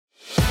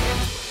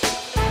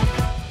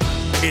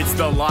It's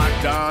the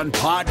Locked On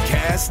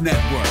Podcast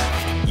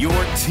Network, your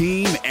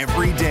team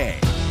every day.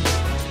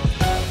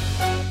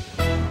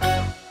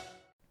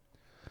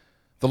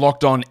 The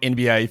Locked On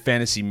NBA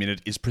Fantasy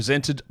Minute is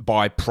presented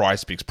by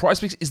PrizePicks.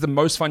 PrizePicks is the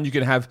most fun you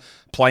can have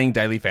playing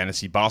daily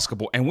fantasy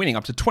basketball and winning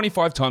up to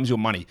 25 times your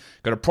money.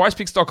 Go to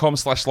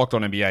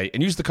prizepicks.com/LockedOnNBA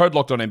and use the code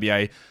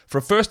LockedOnNBA for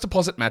a first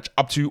deposit match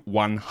up to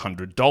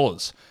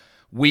 $100.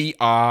 We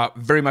are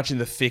very much in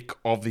the thick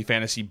of the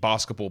fantasy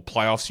basketball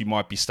playoffs. You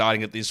might be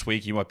starting it this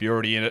week. You might be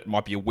already in it. It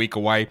might be a week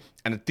away.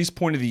 And at this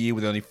point of the year,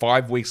 with only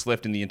 5 weeks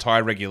left in the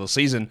entire regular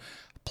season,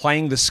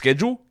 playing the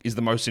schedule is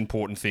the most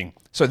important thing.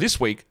 So this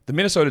week, the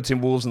Minnesota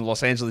Timberwolves and the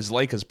Los Angeles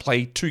Lakers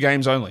play 2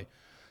 games only.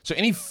 So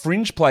any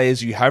fringe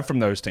players you have from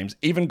those teams,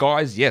 even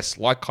guys, yes,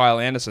 like Kyle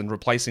Anderson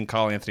replacing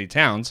Karl Anthony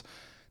Towns,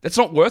 that's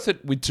not worth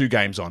it with 2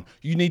 games on.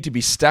 You need to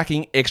be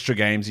stacking extra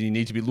games, and you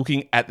need to be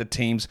looking at the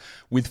teams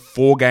with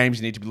 4 games.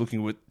 You need to be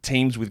looking at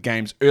teams with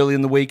games early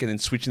in the week and then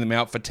switching them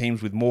out for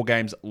teams with more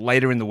games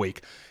later in the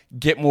week.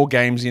 Get more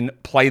games in,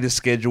 play the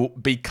schedule,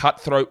 be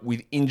cutthroat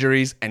with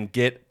injuries, and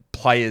get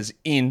players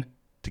in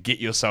to get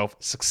yourself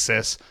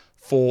success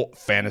for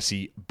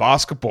fantasy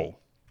basketball.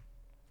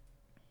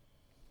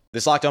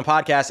 This Locked On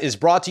podcast is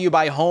brought to you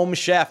by Home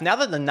Chef. Now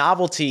that the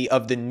novelty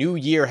of the new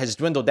year has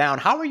dwindled down,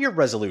 how are your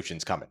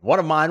resolutions coming? One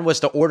of mine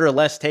was to order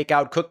less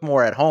takeout, cook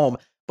more at home,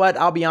 but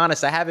I'll be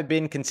honest, I haven't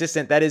been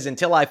consistent. That is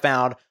until I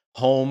found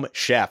Home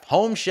Chef.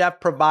 Home Chef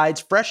provides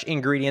fresh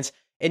ingredients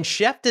and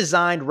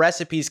chef-designed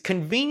recipes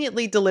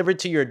conveniently delivered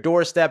to your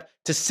doorstep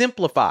to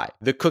simplify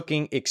the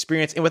cooking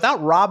experience and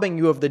without robbing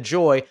you of the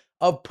joy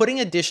of putting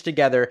a dish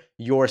together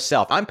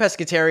yourself. I'm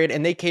pescatarian,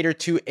 and they cater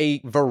to a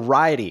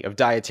variety of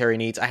dietary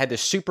needs. I had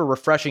this super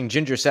refreshing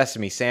ginger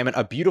sesame salmon,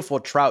 a beautiful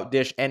trout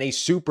dish, and a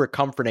super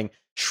comforting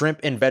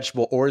shrimp and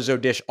vegetable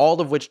orzo dish, all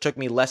of which took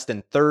me less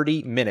than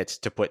 30 minutes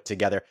to put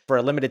together. For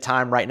a limited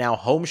time right now,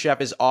 Home Chef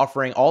is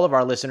offering all of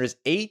our listeners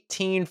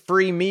 18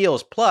 free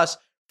meals, plus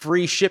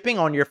free shipping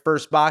on your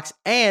first box,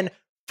 and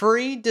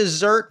free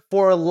dessert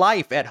for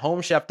life at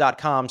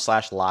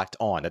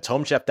homechef.com/lockedon. That's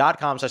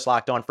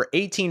homechef.com/lockedon for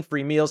 18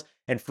 free meals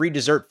and free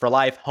dessert for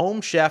life.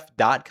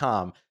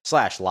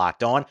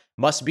 Homechef.com/lockedon.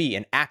 Must be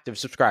an active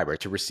subscriber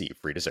to receive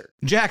free dessert.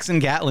 Jackson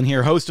Gatlin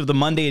here, host of the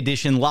Monday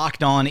edition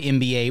Locked On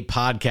NBA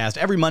podcast.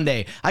 Every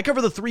Monday, I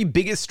cover the 3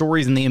 biggest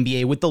stories in the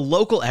NBA with the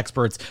local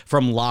experts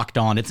from Locked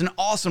On. It's an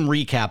awesome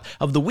recap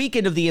of the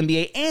weekend of the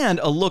NBA and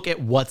a look at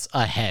what's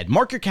ahead.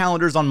 Mark your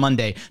calendars on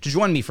Monday to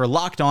join me for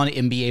Locked On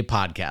NBA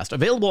podcast,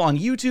 available on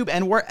YouTube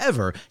and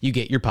wherever you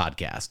get your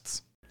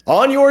podcasts.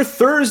 On your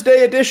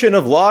Thursday edition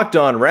of Locked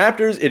On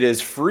Raptors, it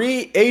is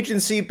free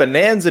agency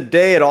bonanza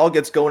day. It all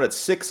gets going at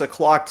 6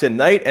 o'clock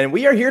tonight, and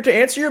we are here to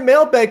answer your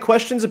mailbag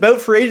questions about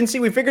free agency.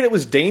 We figured it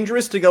was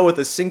dangerous to go with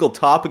a single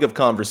topic of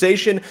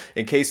conversation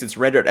in case it's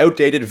rendered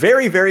outdated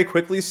very, very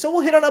quickly, so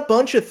we'll hit on a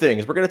bunch of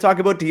things. We're going to talk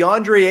about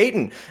Deandre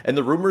Ayton and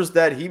the rumors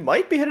that he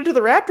might be headed to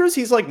the Raptors.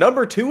 He's like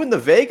number 2 in the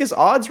Vegas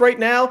odds right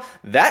now.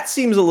 That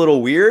seems a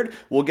little weird.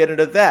 We'll get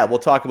into that. We'll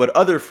talk about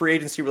other free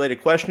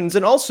agency-related questions,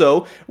 and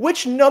also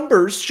which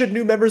numbers should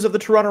new members of the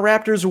Toronto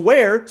Raptors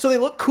wear so they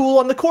look cool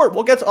on the court.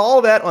 We'll get to all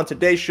of that on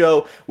today's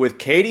show with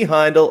Katie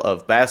Heindl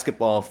of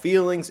Basketball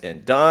Feelings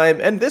and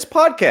Dime, and this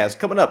podcast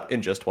coming up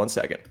in just 1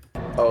 second.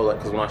 Oh,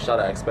 because when I shot,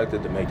 I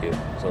expected to make it.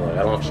 So,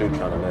 I don't shoot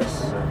trying to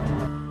miss.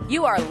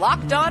 You are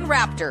Locked On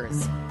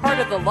Raptors, part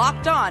of the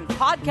Locked On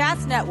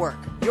Podcast Network,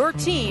 your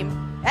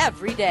team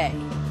every day.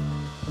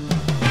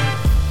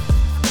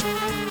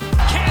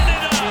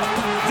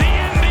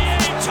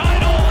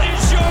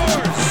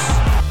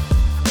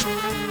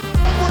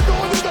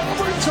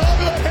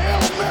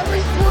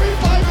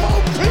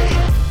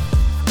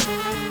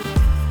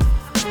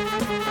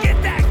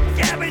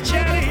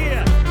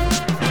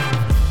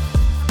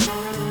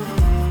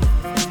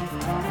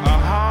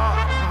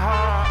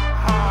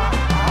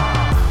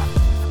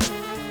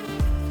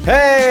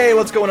 Hey,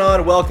 what's going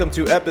on? Welcome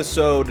to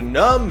episode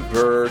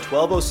number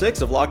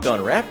 1206 of Locked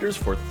On Raptors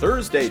for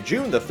Thursday,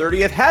 June the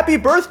 30th. Happy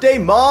birthday,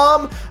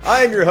 Mom!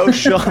 I am your host,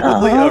 Sean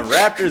Woodley of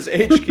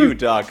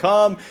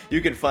RaptorsHQ.com. You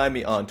can find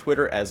me on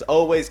Twitter, as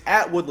always,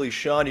 at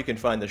WoodleySean. You can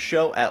find the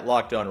show at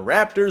Locked On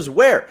Raptors,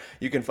 where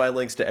you can find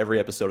links to every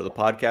episode of the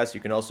podcast. You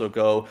can also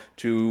go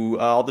to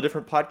all the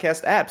different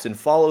podcast apps and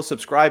follow,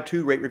 subscribe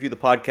to, rate, review the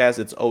podcast.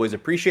 It's always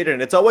appreciated,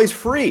 and it's always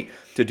free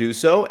to do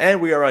so. And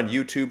we are on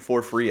YouTube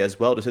for free as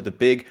well. Just hit the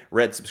big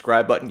red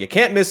subscribe button. You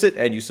can't miss it,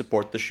 and you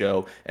support the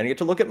show, and you get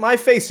to look at my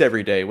face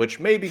every day, which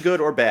may be good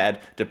or bad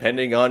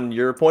depending on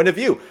your point of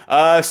view.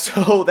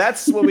 So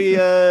that's what we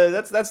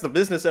that's the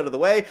business out of the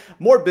way.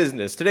 More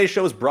business. Today's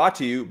show is brought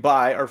to you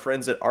by our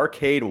friends at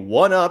Arcade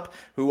 1-Up,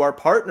 who are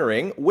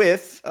partnering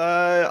with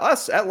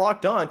us at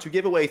Locked On to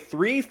give away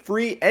 3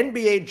 free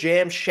NBA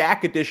Jam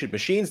Shaq Edition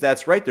machines.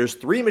 That's right, there's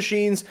 3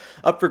 machines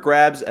up for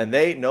grabs, and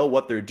they know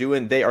what they're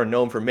doing. They are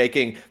known for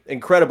making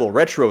incredible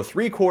retro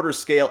 3/4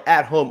 scale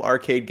at-home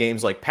arcade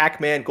games like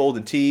Pac-Man,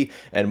 Golden Tee,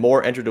 and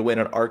more. Enter to win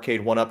on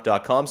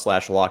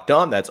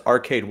arcade1up.com/lockedon. That's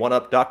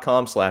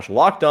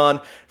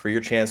arcade1up.com/lockedon for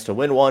your chance to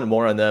win one.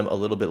 More on them a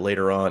little bit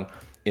later on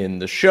in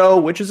the show,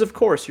 which is, of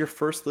course, your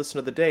first listen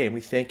of the day, and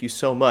we thank you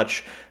so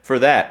much for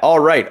that. All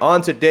right,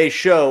 on today's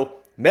show,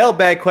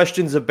 mailbag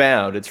questions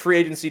abound. It's free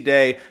agency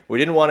day. We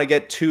didn't want to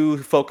get too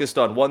focused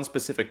on one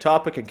specific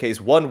topic in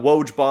case one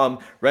Woj bomb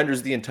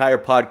renders the entire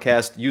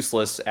podcast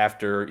useless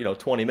after,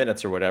 20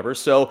 minutes or whatever.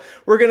 So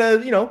we're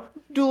going to,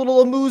 do a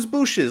little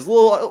amuse-bouches,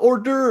 little hors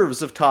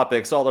d'oeuvres of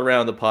topics all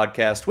around the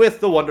podcast with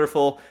the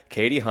wonderful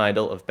Katie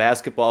Heindl of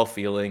Basketball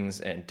Feelings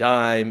and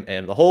Dime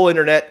and the whole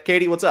internet.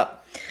 Katie, what's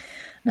up?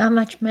 Not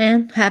much,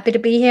 man. Happy to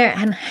be here,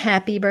 and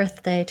happy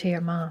birthday to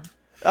your mom.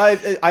 I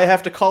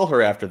have to call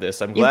her after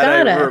this. I'm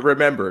glad I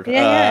remembered.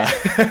 Yeah.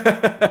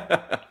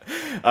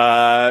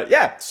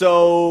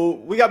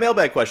 So we got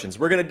mailbag questions.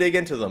 We're going to dig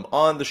into them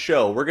on the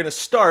show. We're going to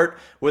start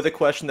with a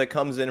question that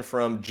comes in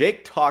from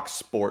Jake Talks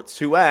Sports,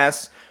 who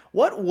asks,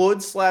 what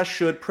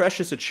would/should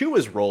Precious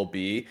Achua's role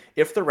be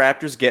if the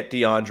Raptors get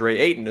Deandre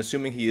Ayton,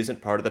 assuming he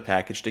isn't part of the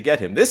package to get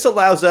him? This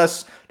allows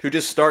us to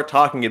just start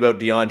talking about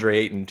Deandre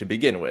Ayton to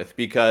begin with,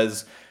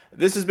 because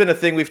this has been a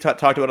thing we've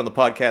talked about on the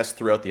podcast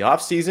throughout the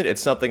offseason. It's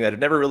something that I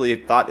never really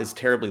thought is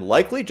terribly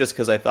likely, just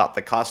because I thought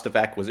the cost of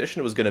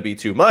acquisition was going to be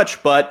too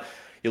much. But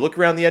you look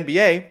around the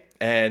NBA,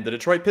 and the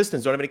Detroit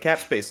Pistons don't have any cap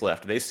space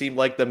left. They seem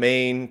like the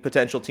main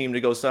potential team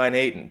to go sign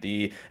Ayton.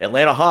 The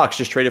Atlanta Hawks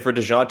just traded for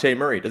DeJounte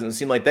Murray. Doesn't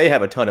seem like they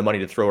have a ton of money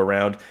to throw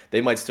around.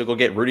 They might still go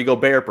get Rudy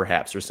Gobert,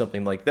 perhaps, or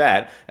something like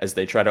that, as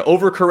they try to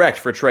overcorrect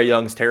for Trae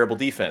Young's terrible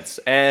defense.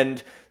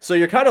 And so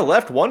you're kind of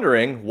left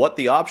wondering what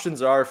the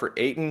options are for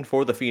Ayton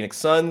for the Phoenix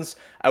Suns.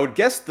 I would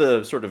guess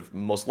the sort of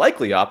most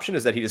likely option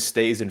is that he just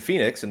stays in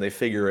Phoenix and they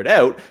figure it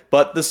out.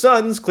 But the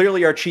Suns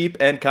clearly are cheap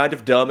and kind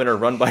of dumb and are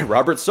run by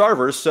Robert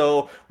Sarver,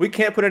 so we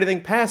can't put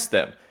anything past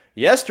them.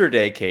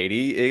 Yesterday,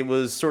 Katie, it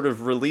was sort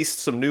of released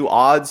some new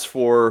odds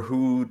for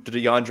who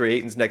DeAndre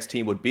Ayton's next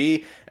team would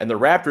be, and the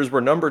Raptors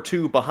were number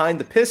 2 behind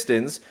the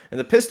Pistons, and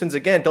the Pistons,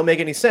 again, don't make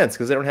any sense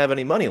because they don't have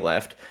any money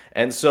left,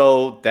 and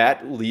so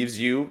that leaves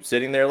you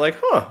sitting there like,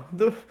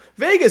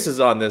 Vegas is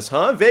on this,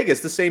 huh?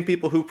 Vegas, the same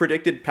people who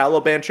predicted Paolo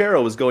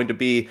Banchero was going to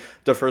be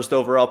the first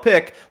overall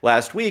pick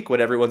last week when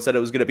everyone said it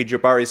was going to be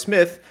Jabari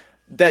Smith.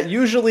 That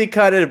usually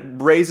kind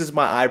of raises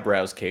my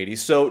eyebrows, Katie.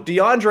 So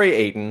DeAndre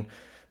Ayton,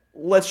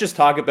 let's just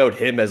talk about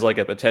him as like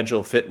a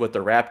potential fit with the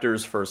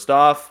Raptors first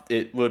off.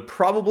 It would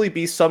probably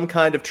be some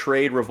kind of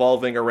trade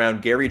revolving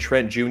around Gary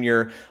Trent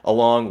Jr.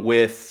 along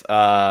with,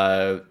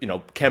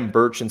 Kem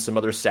Birch and some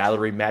other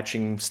salary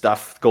matching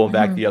stuff going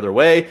back the other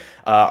way.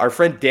 Our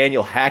friend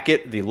Daniel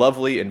Hackett, the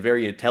lovely and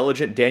very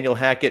intelligent Daniel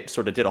Hackett,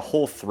 sort of did a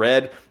whole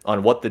thread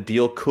on what the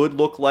deal could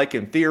look like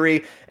in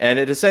theory, and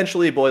it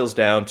essentially boils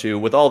down to,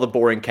 with all the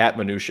boring cap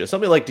minutia,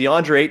 something like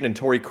DeAndre Ayton and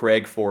Torrey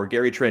Craig for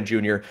Gary Trent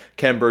Jr.,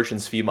 Kem Birch,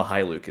 and Svi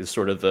Mykhailiuk is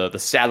sort of the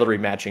salary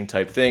matching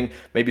type thing.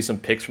 Maybe some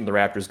picks from the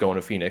Raptors going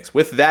to Phoenix.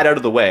 With that out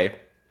of the way,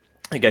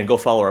 again, go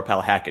follow our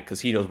pal Hackett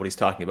because he knows what he's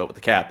talking about with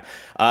the cap.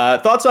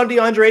 Thoughts on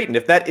DeAndre Ayton?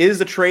 If that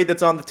is a trade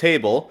that's on the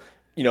table,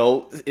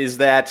 is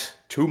that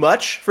too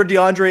much for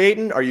DeAndre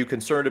Ayton? Are you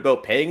concerned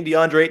about paying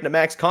DeAndre Ayton a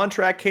max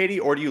contract, Katie?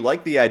 Or do you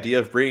like the idea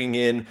of bringing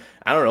in,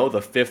 the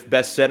 5th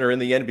best center in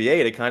the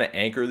NBA to kind of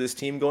anchor this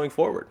team going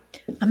forward?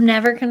 I'm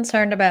never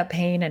concerned about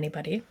paying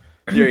anybody.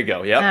 There you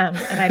go. Yep.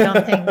 And I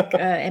don't think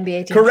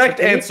NBA teams. Correct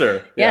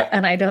answer. Yeah,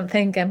 and I don't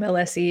think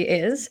MLSE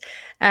is.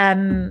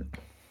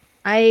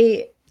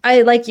 I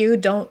like you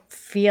don't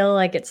feel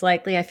like it's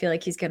likely. I feel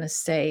like he's going to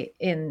stay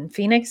in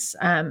Phoenix.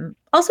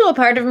 Also, a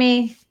part of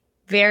me,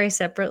 very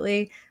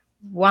separately,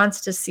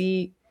 wants to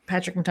see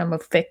Patrick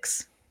Mutombo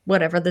fix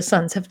whatever the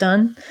Suns have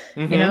done,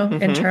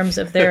 in terms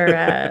of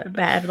their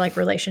bad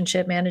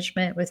relationship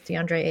management with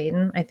DeAndre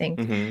Ayton. I think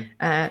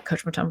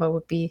Coach Mutombo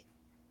would be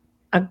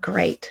a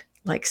great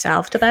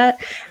salve to that.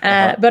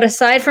 But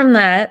aside from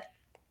that,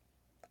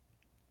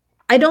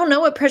 I don't know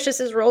what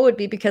Precious's role would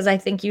be, because I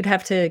think you'd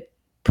have to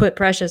put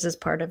Precious as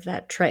part of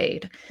that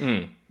trade.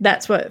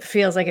 That's what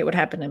feels like it would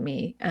happen to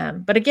me.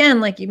 But again,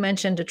 like you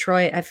mentioned,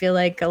 Detroit, I feel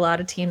like a lot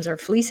of teams are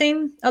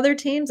fleecing other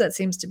teams. That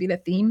seems to be the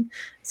theme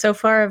so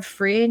far of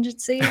free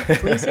agency,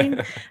 fleecing.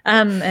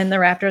 And the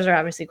Raptors are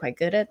obviously quite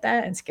good at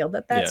that and skilled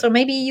at that. Yeah. So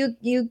maybe you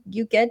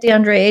get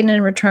DeAndre Ayton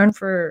in return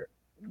for,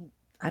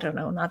 I don't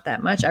know, not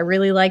that much. I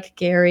really like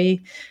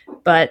Gary,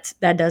 but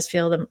that does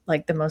feel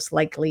like the most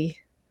likely,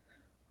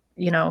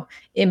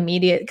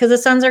 immediate, because the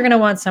Suns are going to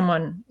want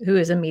someone who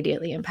is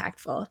immediately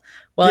impactful.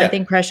 Well, I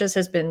think Precious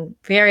has been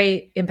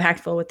very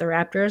impactful with the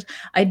Raptors.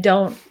 I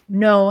don't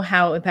know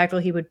how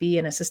impactful he would be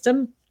in a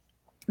system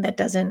that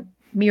doesn't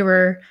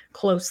mirror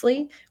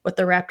closely what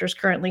the Raptors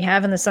currently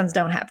have, and the Suns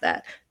don't have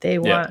that.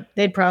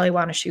 They'd probably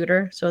want a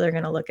shooter, so they're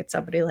going to look at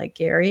somebody like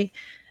Gary.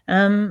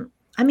 It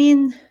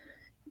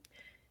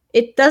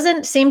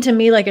doesn't seem to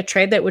me like a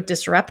trade that would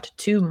disrupt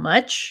too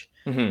much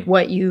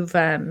what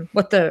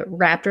the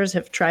Raptors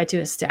have tried to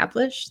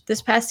establish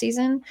this past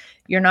season.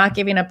 You're not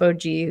giving up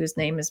OG, whose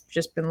name has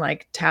just been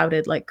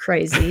touted like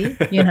crazy.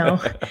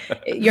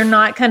 You're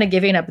not kind of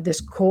giving up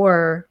this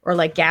core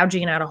or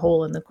gouging out a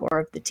hole in the core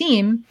of the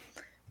team.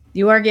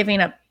 You are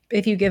giving up,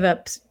 if you give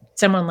up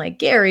someone like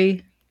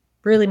Gary,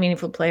 really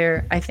meaningful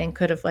player. I think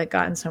could have like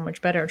gotten so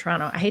much better in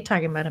Toronto. I hate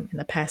talking about him in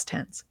the past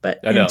tense, but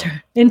I know.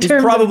 In He's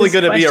terms probably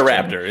going to be a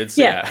Raptor. It's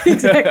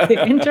exactly.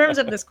 In terms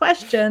of this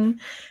question,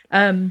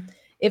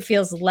 it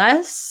feels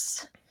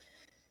less.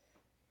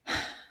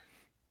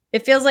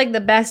 It feels like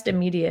the best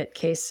immediate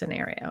case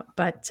scenario,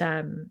 but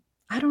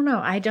I don't know.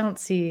 I don't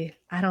see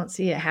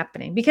it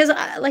happening because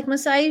like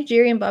Masai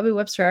Ujiri and Bobby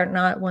Webster are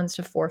not ones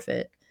to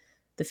forfeit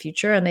the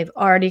future, and they've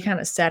already kind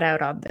of set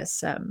out on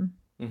this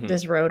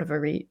this road of a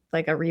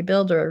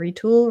rebuild or a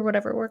retool or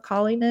whatever we're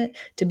calling it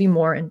to be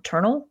more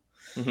internal.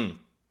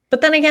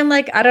 But then again,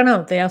 like I don't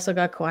know, they also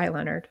got Kawhi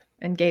Leonard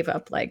and gave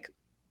up like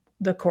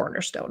the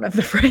cornerstone of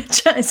the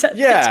franchise.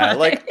 Yeah,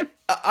 like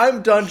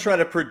I'm done trying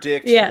to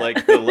predict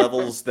like the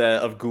levels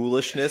of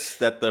ghoulishness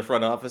that the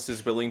front office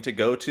is willing to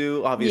go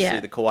to. Obviously,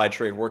 the Kawhi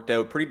trade worked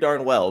out pretty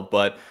darn well,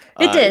 but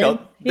it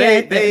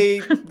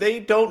did. They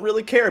don't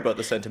really care about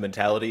the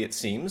sentimentality, it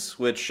seems,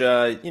 which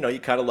you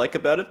kind of like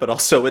about it, but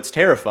also it's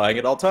terrifying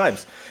at all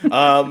times.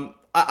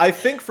 I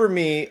think for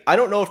me, I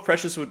don't know if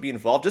Precious would be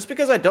involved, just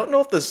because I don't know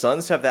if the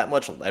Suns have that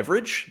much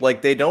leverage.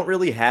 Like they don't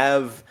really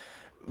have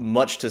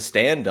much to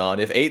stand on.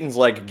 If Ayton's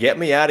like, get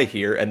me out of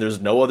here, and there's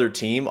no other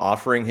team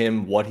offering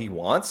him what he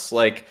wants,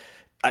 like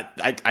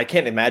I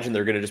can't imagine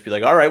they're going to just be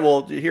like, all right,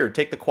 well, here,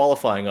 take the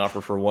qualifying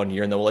offer for 1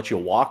 year and then we'll let you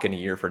walk in a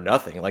year for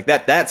nothing. Like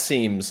that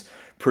seems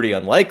pretty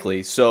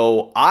unlikely.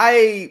 So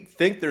I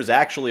think there's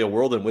actually a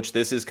world in which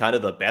this is kind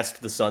of the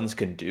best the Suns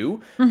can do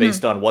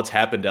based on what's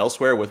happened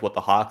elsewhere with what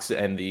the Hawks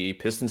and the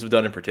Pistons have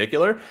done in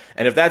particular.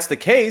 And if that's the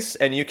case,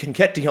 and you can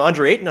get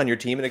Deandre Ayton on your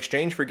team in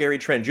exchange for Gary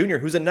Trent Jr.,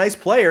 who's a nice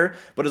player,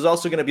 but is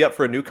also going to be up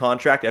for a new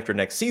contract after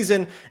next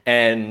season.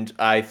 And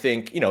I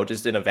think,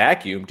 just in a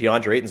vacuum,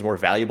 Deandre Ayton's a more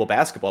valuable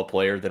basketball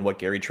player than what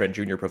Gary Trent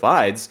Jr.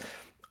 provides.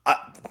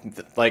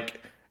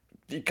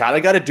 You kind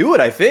of got to do it,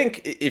 I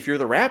think, if you're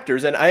the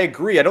Raptors. And I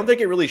agree. I don't think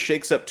it really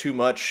shakes up too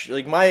much.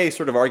 Like my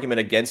sort of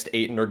argument against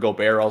Ayton or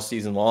Gobert all off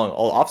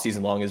season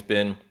long has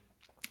been,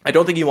 I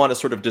don't think you want to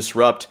sort of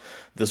disrupt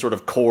the sort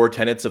of core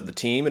tenets of the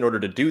team in order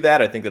to do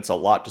that. I think that's a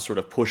lot to sort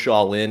of push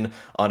all in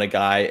on a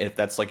guy if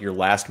that's like your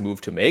last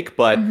move to make.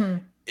 But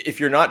if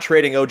you're not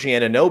trading OG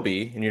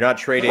Anunoby and you're not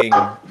trading,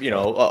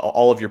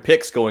 all of your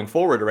picks going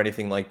forward or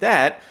anything like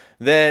that,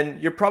 then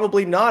you're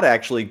probably not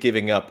actually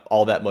giving up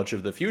all that much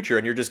of the future,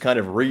 and you're just kind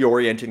of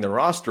reorienting the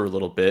roster a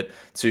little bit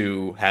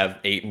to have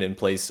Ayton in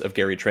place of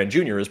Gary Trent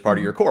Jr. as part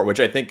of your core,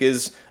 which I think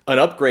is an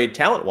upgrade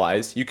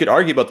talent-wise. You could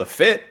argue about the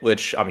fit,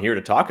 which I'm here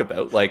to talk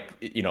about. Like,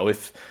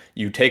 if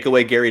you take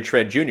away Gary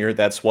Trent Jr.,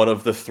 that's one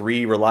of the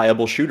 3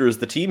 reliable shooters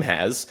the team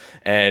has,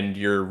 and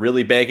you're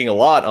really banking a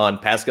lot on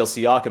Pascal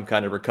Siakam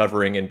kind of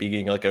recovering and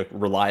being like a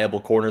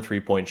reliable corner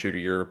 3-point shooter.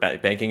 You're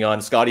banking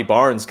on Scotty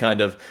Barnes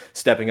kind of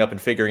stepping up and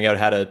figuring out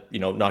how to,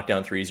 knock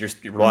down threes.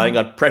 You're relying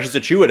on Precious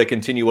Achiuwa to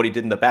continue what he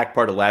did in the back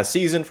part of last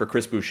season, for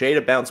Chris Boucher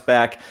to bounce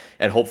back,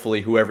 and hopefully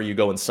whoever you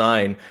go and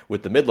sign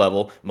with the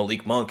mid-level,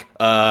 Malik Monk,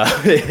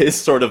 is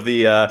sort of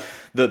the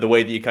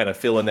way that you kind of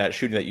fill in that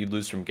shooting that you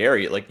lose from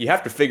Gary. Like, you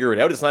have to figure it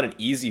out. It's not an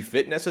easy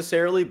fit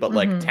necessarily, but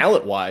like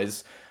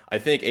talent-wise, I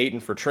think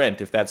Ayton for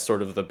Trent, if that's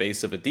sort of the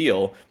base of a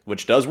deal,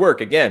 which does work,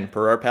 again,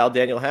 per our pal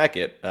Daniel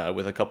Hackett,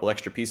 with a couple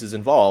extra pieces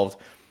involved,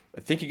 I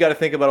think you got to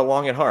think about it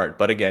long and hard.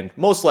 But again,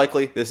 most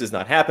likely this is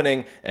not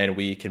happening, and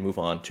we can move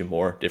on to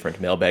more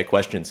different mailbag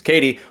questions.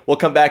 Katie, we'll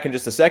come back in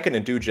just a second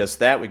and do just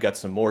that. We've got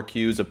some more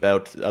cues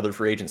about other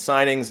free agent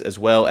signings as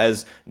well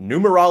as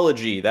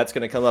numerology. That's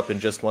going to come up in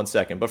just 1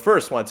 second. But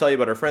first, I want to tell you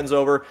about our friends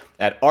over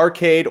at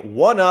Arcade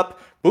 1UP.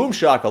 Boom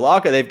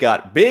shakalaka, they've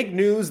got big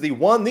news. The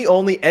one, the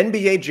only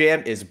NBA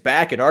Jam is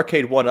back, and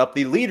Arcade 1UP,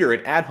 the leader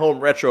in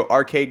at-home retro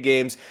arcade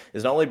games,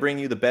 is not only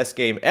bringing you the best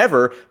game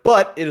ever,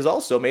 but it has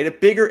also made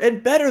it bigger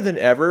and better than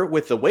ever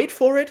with the, wait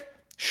for it,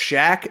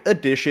 Shaq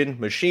Edition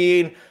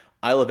machine.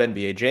 I love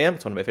NBA Jam.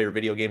 It's one of my favorite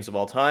video games of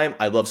all time.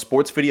 I love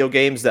sports video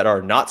games that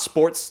are not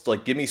sports.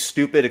 Like, give me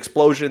stupid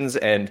explosions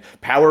and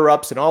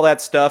power-ups and all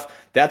that stuff.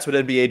 That's what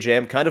NBA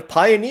Jam kind of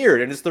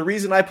pioneered, and it's the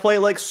reason I play,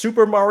 like,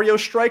 Super Mario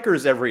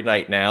Strikers every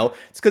night now.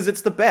 It's because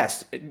it's the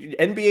best.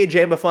 NBA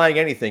Jamifying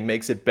anything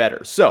makes it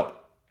better. So,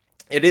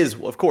 it is,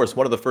 of course,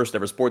 one of the first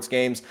ever sports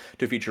games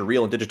to feature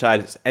real and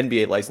digitized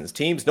NBA licensed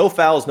teams. No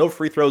fouls, no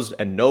free throws,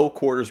 and no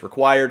quarters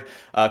required.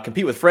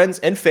 Compete with friends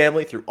and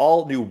family through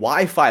all new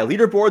Wi-Fi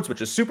leaderboards,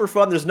 which is super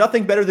fun. There's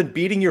nothing better than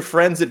beating your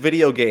friends at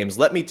video games.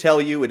 Let me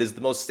tell you, it is the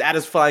most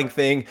satisfying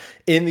thing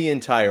in the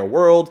entire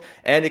world,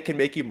 and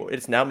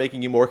it's now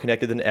making you more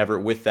connected than ever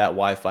with that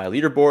Wi-Fi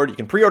leaderboard. You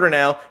can pre-order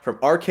now from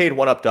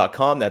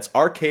arcade1up.com. That's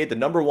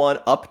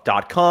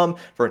arcade1up.com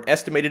for an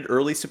estimated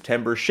early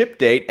September ship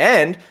date,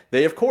 and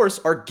they, of course,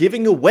 are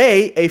giving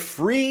away a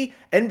free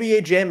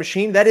NBA Jam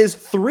machine. That is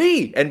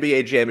 3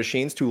 NBA Jam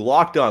machines to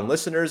Locked On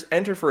listeners.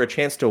 Enter for a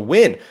chance to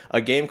win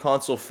a game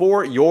console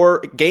for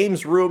your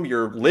games room,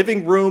 your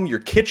living room, your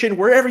kitchen,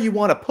 wherever you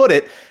want to put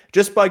it,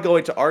 just by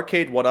going to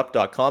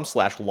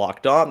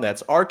arcade1up.com/lockedon.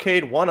 That's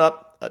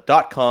arcade1up.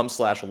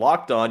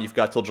 patreon.com/lockedon. You've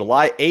got till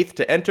July 8th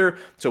to enter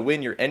to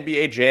win your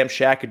NBA Jam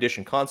Shack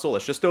Edition console.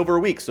 It's just over a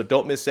week, so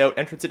don't miss out.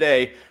 Enter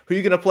today. Who are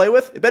you going to play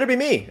with? It better be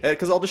me,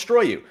 because I'll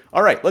destroy you.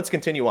 All right, let's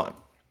continue on.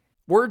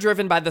 We're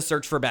driven by the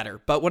search for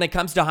better, but when it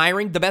comes to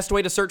hiring, the best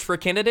way to search for a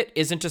candidate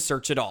isn't to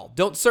search at all.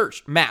 Don't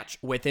search, match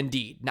with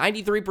Indeed.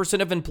 93%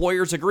 of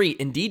employers agree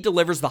Indeed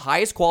delivers the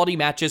highest quality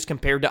matches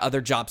compared to other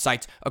job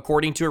sites,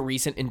 according to a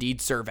recent Indeed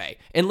survey.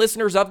 And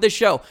listeners of this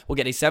show will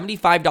get a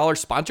 $75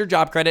 sponsored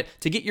job credit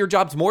to get your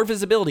jobs more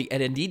visibility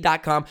at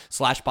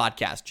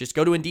Indeed.com/podcast. Just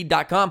go to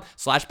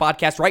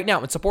Indeed.com/podcast right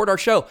now and support our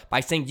show by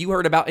saying you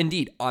heard about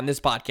Indeed on this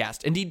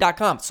podcast.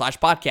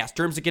 Indeed.com/podcast.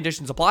 Terms and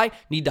conditions apply.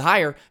 Need to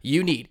hire?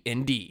 You need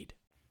Indeed.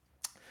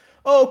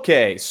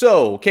 Okay,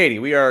 so Katie,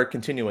 we are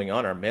continuing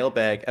on our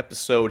mailbag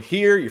episode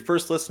here. Your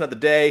first listen of the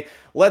day.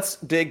 Let's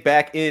dig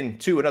back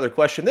into another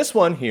question. This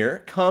one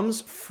here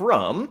comes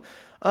from,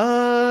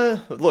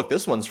 look,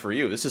 this one's for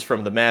you. This is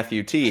from the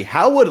Matthew T.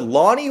 How would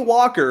Lonnie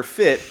Walker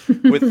fit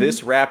with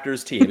this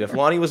Raptors team? If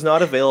Lonnie was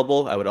not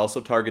available, I would also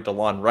target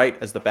DeLon Wright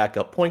as the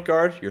backup point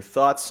guard. Your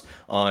thoughts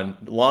on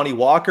Lonnie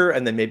Walker,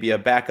 and then maybe a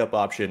backup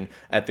option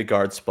at the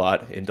guard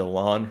spot in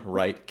DeLon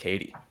Wright.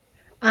 Katie.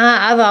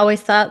 I've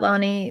always thought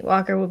Lonnie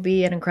Walker would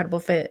be an incredible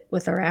fit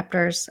with the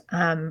Raptors.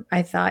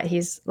 I thought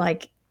he's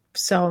like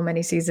so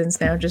many seasons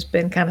now just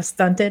been kind of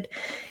stunted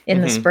in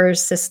the Spurs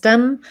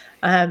system.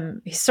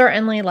 He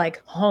certainly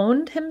like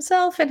honed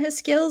himself and his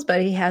skills,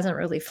 but he hasn't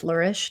really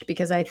flourished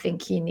because I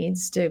think he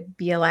needs to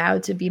be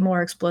allowed to be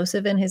more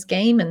explosive in his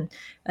game. And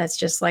that's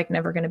just like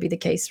never going to be the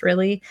case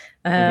really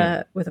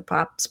with a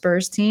pop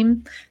Spurs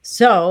team.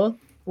 So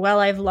while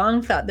I've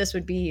long thought this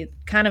would be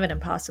kind of an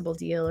impossible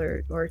deal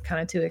or kind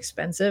of too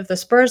expensive, the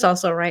Spurs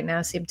also right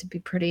now seem to be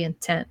pretty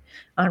intent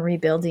on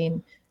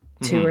rebuilding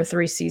 2 or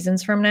 3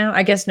 seasons from now.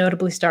 I guess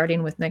notably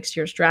starting with next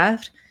year's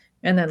draft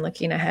and then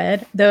looking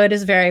ahead, though it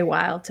is very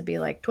wild to be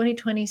like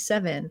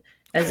 2027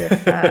 as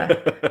if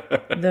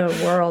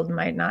the world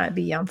might not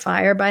be on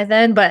fire by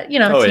then. But,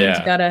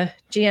 GM's got a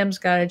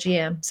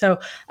GM. So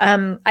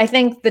I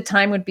think the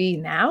time would be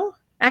now,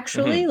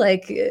 actually,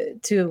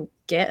 to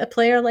get a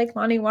player like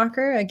Lonnie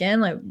Walker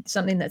again, like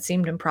something that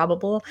seemed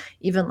improbable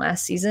even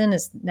last season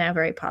is now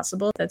very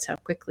possible. That's how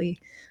quickly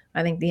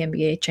I think the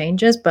NBA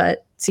changes.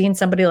 But seeing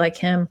somebody like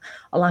him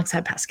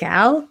alongside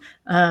Pascal,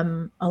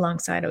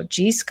 alongside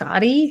OG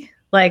Scotty,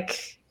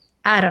 like,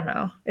 I don't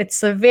know.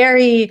 It's a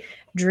very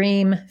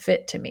dream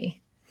fit to me.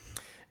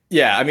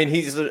 Yeah, I mean,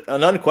 he's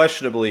an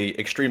unquestionably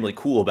extremely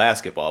cool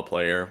basketball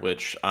player,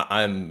 which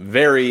I'm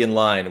very in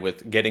line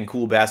with getting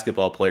cool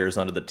basketball players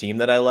onto the team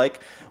that I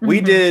like.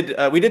 We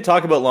did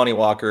talk about Lonnie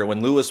Walker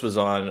when Lewis was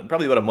on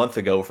probably about a month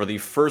ago for the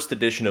first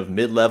edition of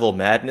Mid-Level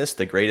Madness,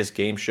 the greatest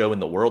game show in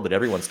the world that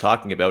everyone's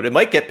talking about. It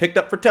might get picked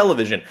up for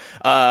television,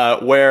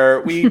 where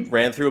we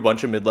ran through a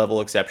bunch of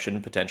mid-level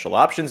exception potential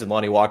options, and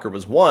Lonnie Walker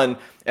was one.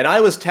 And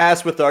I was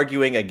tasked with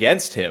arguing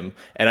against him,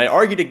 and I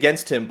argued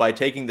against him by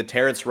taking the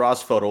Terrence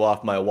Ross photo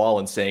off my wall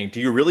and saying,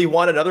 do you really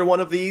want another one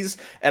of these?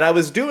 And I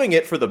was doing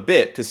it for the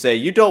bit to say,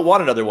 you don't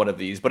want another one of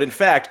these, but in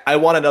fact, I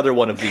want another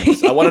one of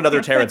these. I want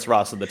another Terrence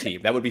Ross on the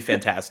team. That would be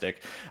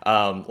fantastic.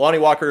 Lonnie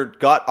Walker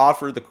got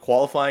offered the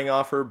qualifying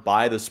offer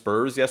by the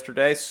Spurs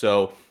yesterday,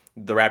 so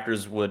the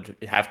Raptors would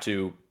have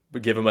to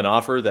give him an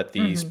offer that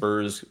the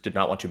Spurs did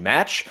not want to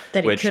match.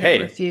 That he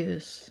couldn't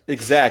refuse.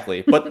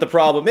 Exactly. But the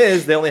problem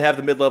is they only have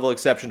the mid-level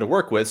exception to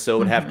work with, so it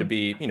would have to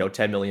be,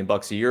 $10 million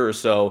a year or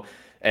so.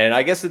 And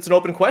I guess it's an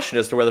open question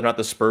as to whether or not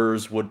the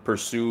Spurs would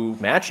pursue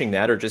matching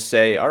that or just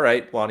say, all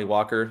right, Lonnie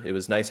Walker, it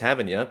was nice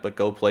having you, but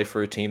go play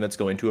for a team that's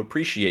going to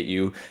appreciate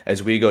you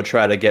as we go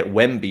try to get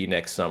Wemby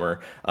next summer.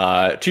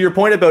 To your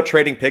point about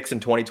trading picks in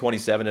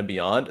 2027 and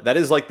beyond, that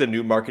is like the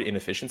new market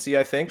inefficiency,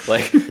 I think.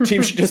 Like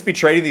teams should just be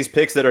trading these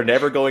picks that are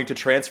never going to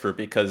transfer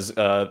because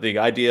the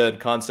idea and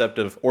concept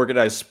of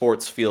organized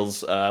sports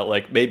feels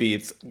like maybe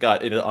it's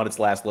got it on its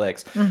last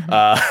legs.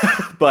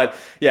 But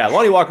yeah,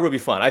 Lonnie Walker would be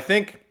fun. I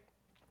think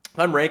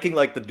I'm ranking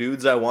like the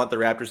dudes I want the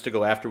Raptors to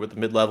go after with the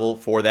mid-level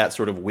for that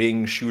sort of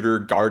wing shooter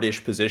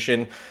guardish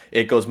position.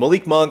 It goes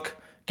Malik Monk,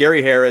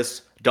 Gary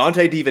Harris,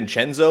 Dante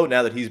DiVincenzo,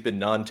 now that he's been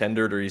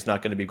non-tendered or he's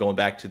not going to be going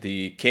back to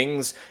the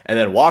Kings. And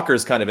then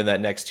Walker's kind of in that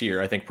next tier,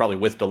 I think probably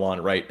with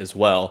DeLon Wright as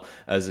well,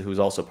 as who's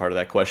also part of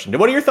that question.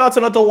 What are your thoughts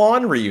on a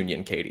DeLon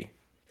reunion, Katie?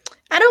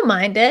 I don't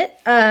mind it.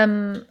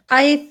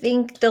 I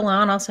think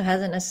DeLon also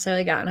hasn't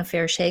necessarily gotten a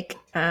fair shake,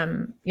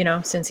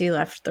 since he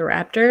left the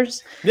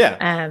Raptors.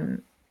 Yeah.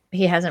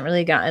 He hasn't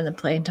really gotten the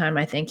playing time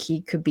I think he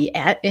could be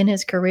at in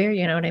his career.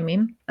 You know what I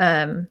mean?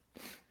 I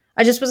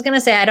just was going to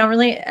say,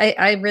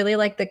 I really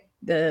like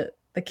the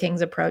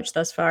Kings approach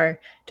thus far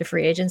to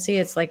free agency.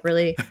 It's like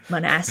really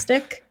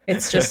monastic.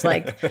 It's just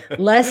like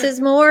less is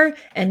more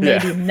and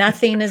maybe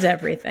nothing is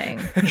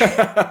everything.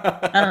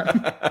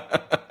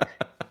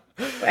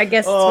 I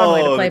guess it's one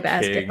way to play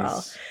basketball.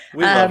 Kings.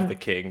 We love the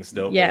Kings,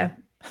 don't we? Yeah.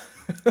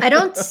 I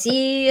don't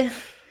see...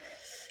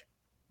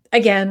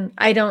 Again,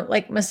 I don't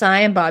like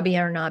Masai and Bobby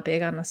are not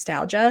big on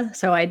nostalgia,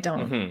 so I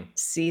don't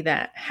see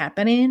that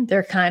happening.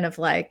 They're kind of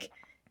like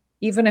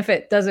even if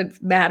it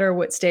doesn't matter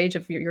what stage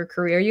of your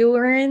career you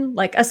were in.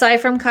 Like, aside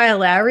from Kyle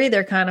Lowry,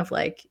 they're kind of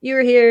like, you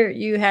were here,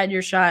 you had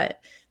your shot.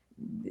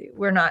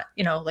 We're not,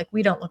 like,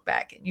 we don't look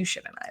back, and you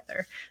shouldn't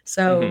either.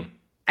 So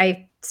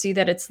I see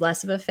that it's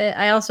less of a fit.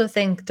 I also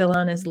think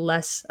DeLon is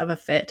less of a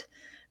fit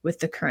with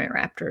the current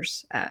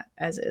Raptors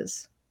as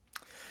is.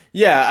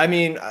 Yeah, I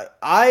mean,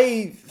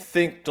 I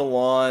think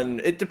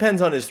DeLon, it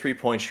depends on his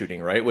three-point shooting,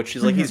 right? Which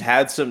is like he's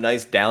had some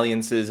nice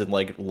dalliances and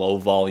like low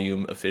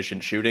volume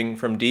efficient shooting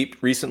from deep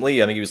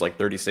recently. I think he was like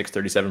 36,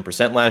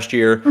 37% last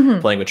year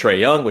playing with Trae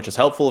Young, which is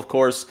helpful, of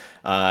course.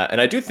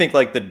 And I do think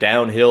like the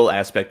downhill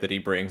aspect that he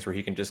brings, where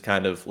he can just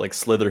kind of like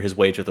slither his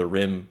way to the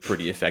rim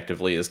pretty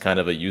effectively, is kind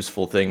of a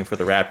useful thing for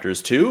the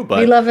Raptors too. But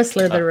we love a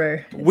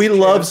slitherer. We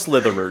love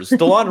slitherers.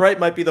 DeLon Wright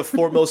might be the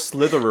foremost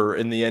slitherer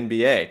in the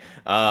NBA.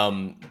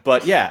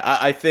 But yeah,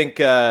 I think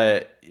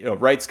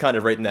Wright's kind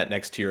of right in that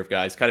next tier of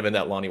guys, kind of in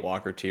that Lonnie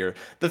Walker tier.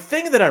 The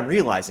thing that I'm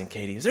realizing,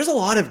 Katie, is there's a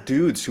lot of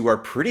dudes who are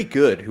pretty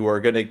good who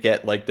are going to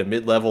get like the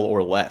mid-level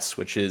or less,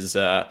 which is,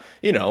 a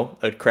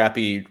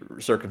crappy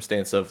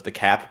circumstance of the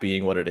cap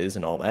being what it is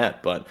and all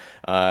that. But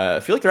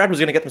I feel like the Raptors are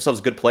going to get themselves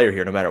a good player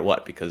here no matter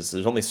what, because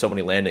there's only so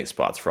many landing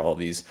spots for all of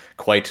these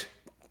quite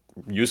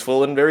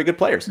useful and very good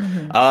players.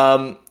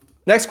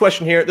 Next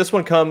question here. This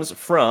one comes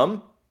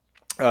from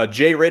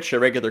Jay Rich, a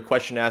regular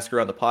question asker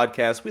on the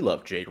podcast. We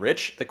love Jay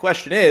Rich. The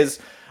question is,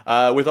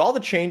 with all the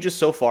changes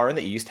so far in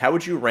the East, how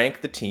would you rank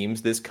the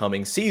teams this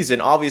coming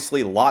season?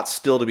 Obviously, lots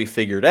still to be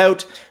figured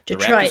out.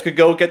 Detroit. The Raptors could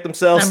go get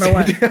themselves Number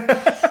one.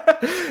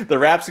 the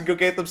Raps could go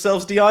get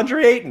themselves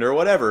Deandre Ayton or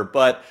whatever.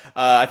 But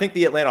I think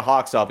the Atlanta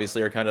Hawks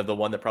obviously are kind of the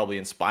one that probably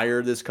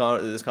inspired this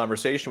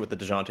conversation with the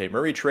DeJounte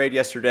Murray trade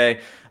yesterday.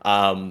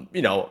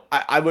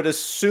 I would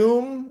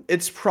assume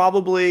it's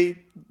probably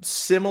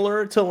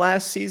similar to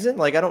last season.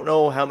 Like, I don't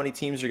know how many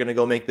teams are going to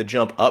go make the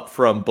jump up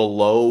from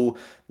below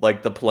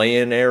like the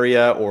play-in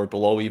area or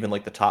below even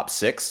like the top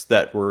 6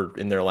 that were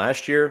in there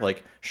last year.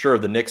 Like, sure,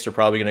 the Knicks are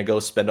probably going to go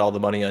spend all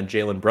the money on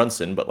Jalen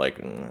Brunson, but like,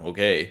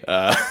 okay,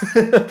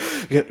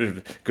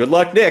 good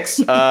luck, Knicks.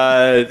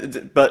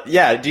 But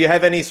yeah, do you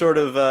have any sort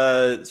of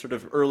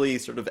early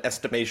sort of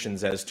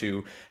estimations as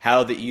to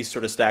how the East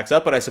sort of stacks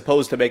up? And I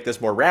suppose to make this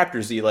more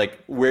Raptors-y, like,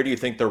 where do you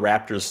think the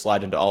Raptors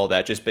slide into all of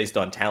that, just based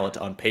on talent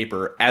on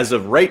paper as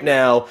of right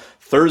now,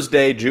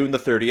 Thursday, June the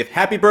 30th?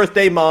 Happy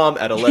birthday, Mom,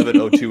 at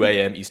 11:02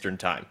 a.m. Eastern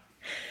Time.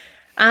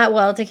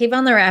 Well, to keep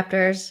on the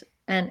Raptors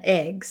and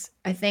eggs,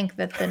 I think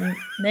that the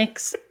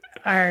Knicks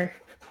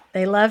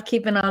they love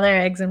keeping all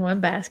their eggs in one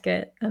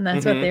basket, and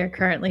that's what they're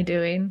currently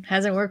doing.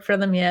 Hasn't worked for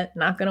them yet,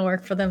 not going to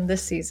work for them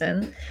this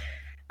season.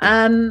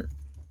 I'm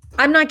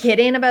not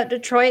kidding about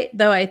Detroit,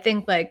 though. I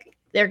think like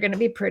they're going to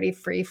be pretty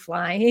free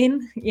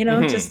flying,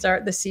 to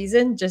start the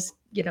season. Just,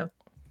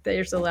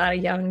 there's a lot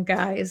of young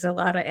guys, a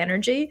lot of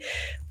energy,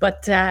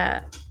 but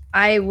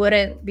I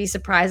wouldn't be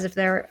surprised if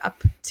they're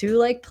up to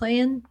like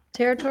playing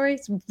territory.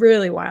 It's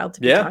really wild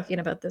to be talking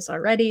about this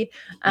already.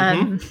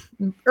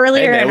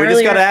 Earlier, hey man, we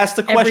just got to ask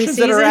the questions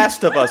that are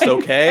asked of us,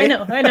 okay? I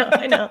know.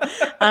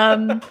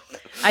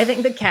 I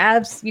think the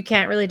Cavs, you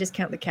can't really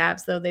discount the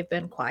Cavs, though they've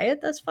been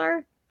quiet thus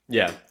far.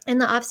 Yeah. In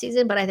the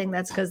offseason, but I think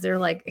that's because they're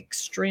like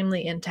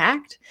extremely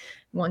intact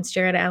once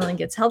Jared Allen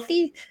gets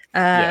healthy.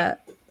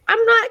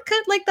 I'm not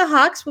like the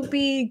Hawks will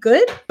be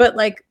good, but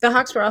like the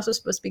Hawks were also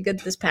supposed to be good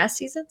this past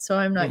season. So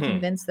I'm not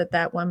convinced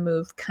that one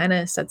move kind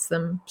of sets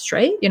them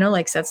straight,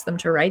 like sets them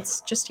to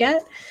rights just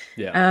yet.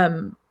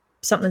 Yeah.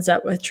 Something's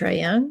up with Trae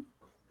Young.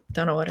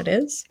 Don't know what it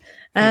is.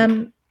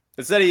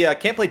 It's that he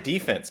can't play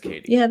defense,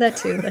 Katie. Yeah, that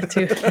too.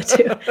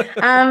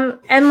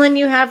 And when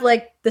you have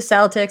like the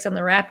Celtics and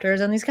the Raptors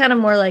and these kind of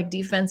more like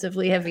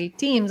defensively heavy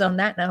teams on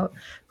that note,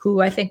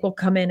 who I think will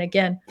come in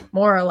again,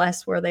 more or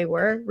less where they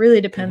were,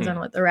 really depends on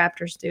what the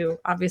Raptors do.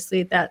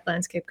 Obviously that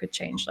landscape could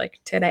change like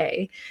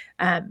today.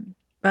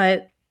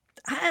 But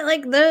I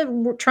like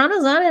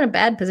Toronto's not in a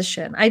bad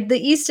position. The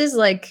East is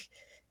like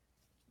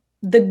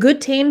the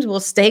good teams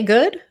will stay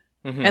good.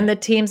 And the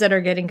teams that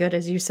are getting good,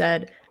 as you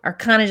said, are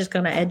kind of just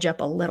going to edge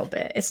up a little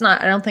bit.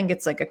 I don't think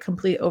it's like a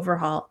complete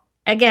overhaul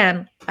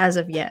again, as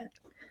of yet.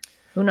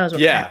 Who knows what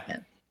can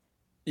happen?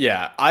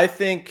 Yeah, I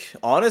think,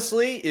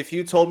 honestly, if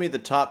you told me the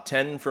top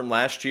 10 from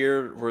last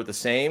year were the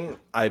same,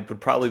 I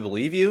would probably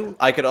believe you.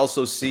 I could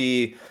also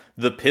see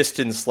the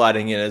Pistons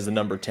sliding in as the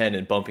number 10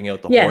 and bumping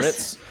out the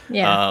Hornets.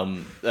 Yeah.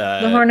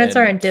 The Hornets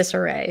are in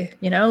disarray,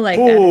 like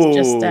that is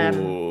just...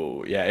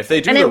 yeah, if they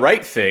do the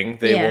right thing,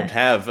 they won't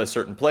have a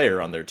certain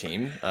player on their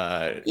team in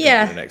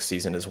the next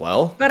season as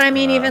well. But I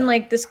mean, even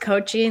like this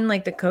coaching,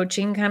 like the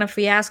coaching kind of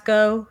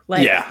fiasco,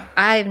 like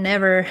I've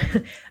never...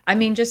 I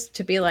mean, just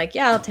to be like,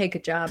 I'll take a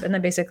job, and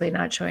then basically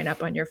not showing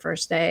up on your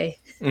first day.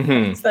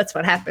 So that's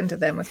what happened to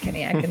them with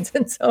Kenny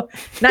Atkinson. So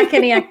not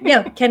Kenny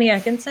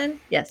Atkinson.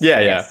 Yes.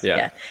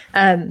 Yeah.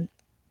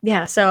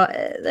 So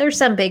there's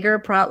some bigger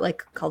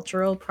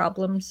cultural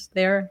problems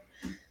there.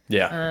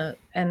 Yeah.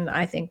 And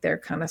I think they're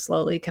kind of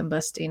slowly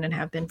combusting and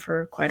have been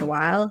for quite a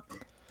while.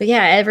 But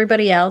yeah,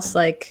 everybody else,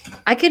 like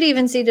I could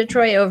even see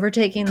Detroit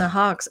overtaking the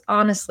Hawks,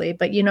 honestly.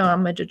 But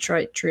I'm a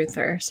Detroit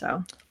truther,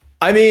 so.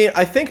 I mean,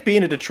 I think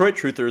being a Detroit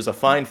truther is a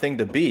fine thing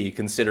to be,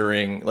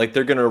 considering like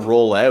they're going to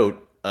roll out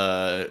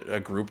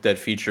a group that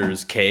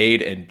features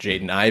Cade and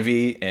Jaden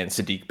Ivey and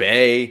Sadiq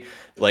Bey.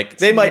 Like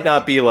they might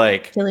not be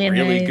like Killian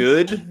really Hayes.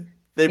 good.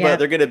 They're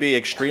going to be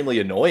extremely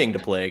annoying to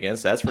play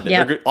against. That's for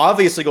They're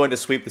obviously going to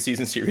sweep the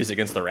season series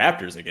against the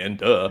Raptors again.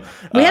 Duh.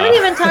 We haven't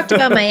even talked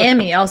about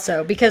Miami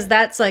also, because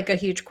that's like a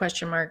huge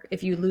question mark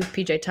if you lose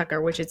PJ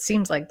Tucker, which it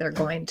seems like they're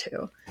going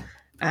to.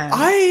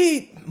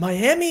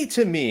 Miami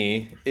to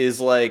me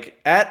is like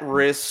at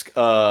risk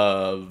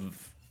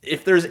of,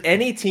 if there's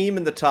any team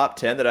in the top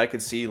 10 that I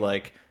could see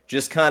like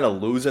just kind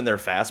of losing their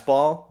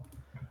fastball,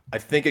 I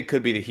think it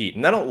could be the Heat.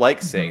 And I don't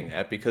like saying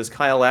that because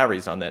Kyle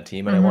Lowry's on that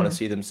team and I want to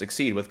see them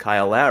succeed with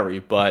Kyle Lowry.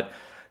 But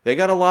they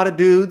got a lot of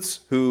dudes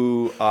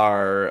who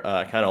are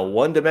kind of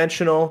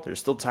one-dimensional. There's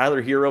still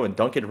Tyler Hero and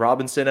Duncan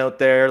Robinson out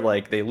there.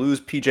 Like they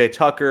lose PJ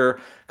Tucker.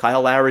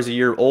 Kyle Lowry's a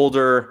year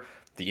older.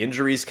 The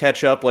injuries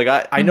catch up.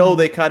 Like I know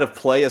they kind of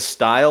play a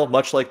style,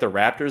 much like the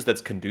Raptors,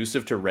 that's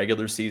conducive to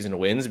regular season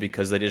wins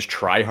because they just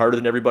try harder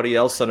than everybody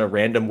else on a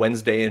random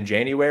Wednesday in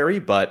January.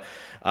 But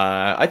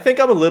I think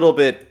I'm a little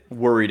bit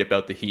worried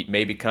about the Heat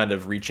maybe kind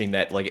of reaching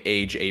that like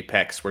age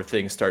apex where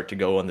things start to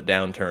go on the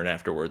downturn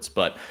afterwards.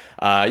 But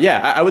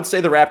I would say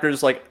the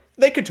Raptors, like,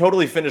 they could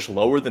totally finish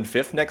lower than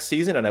 5th next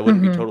season, and I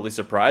wouldn't be totally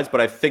surprised,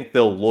 but I think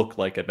they'll look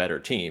like a better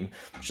team.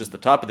 It's just the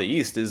top of the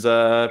East is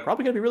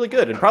probably going to be really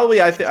good. And probably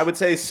I would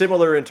say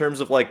similar in terms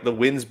of like the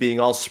wins being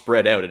all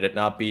spread out and it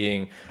not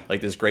being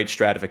like this great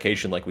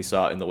stratification like we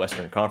saw in the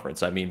Western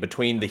Conference. I mean,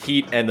 between the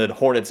Heat and the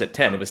Hornets at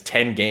 10, it was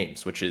 10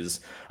 games, which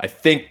is, I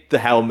think,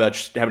 how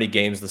many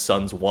games the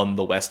Suns won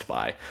the West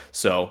by.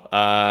 So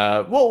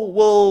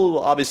we'll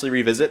obviously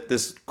revisit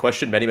this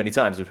question many, many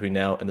times between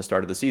now and the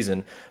start of the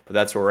season, but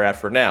that's where we're at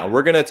for now.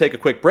 We're going to take a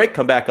quick break,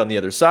 come back on the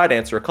other side,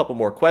 answer a couple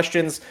more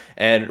questions,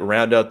 and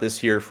round out this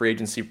here free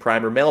agency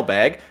primer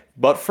mailbag.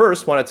 But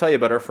first, want to tell you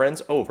about our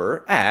friends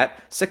over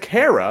at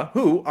Sakara,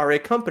 who are a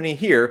company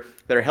here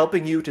that are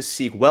helping you to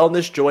seek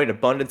wellness, joy, and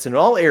abundance in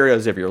all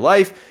areas of your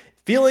life.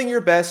 Feeling your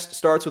best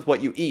starts with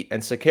what you eat,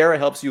 and Sakara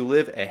helps you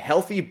live a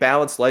healthy,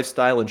 balanced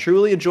lifestyle and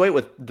truly enjoy it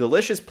with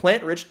delicious,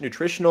 plant-rich,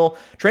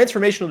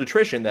 transformational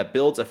nutrition that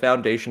builds a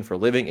foundation for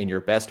living in your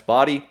best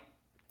body.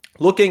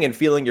 Looking and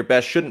feeling your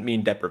best shouldn't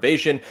mean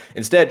deprivation.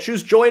 Instead,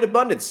 choose joy and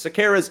abundance.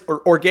 Sakara's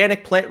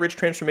organic, plant-rich,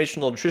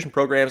 transformational nutrition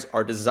programs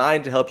are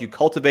designed to help you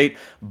cultivate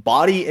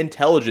body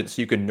intelligence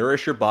so you can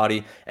nourish your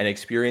body and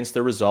experience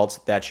the results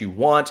that you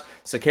want.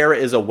 Sakara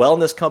is a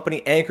wellness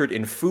company anchored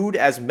in food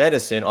as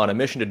medicine on a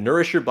mission to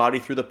nourish your body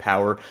through the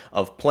power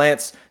of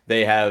plants.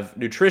 They have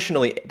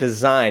nutritionally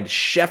designed,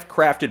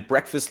 chef-crafted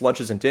breakfast,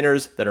 lunches, and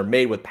dinners that are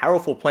made with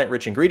powerful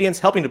plant-rich ingredients,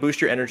 helping to boost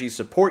your energy,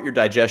 support your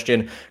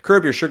digestion,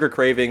 curb your sugar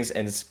cravings,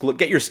 and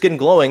get your skin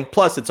glowing.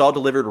 Plus, it's all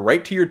delivered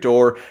right to your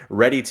door,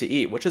 ready to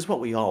eat, which is what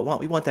we all want.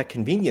 We want that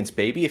convenience,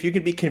 baby. If you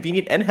can be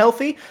convenient and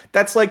healthy,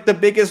 that's like the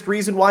biggest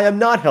reason why I'm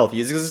not healthy,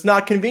 is because it's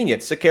not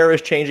convenient. Sakara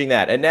is changing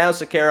that. And now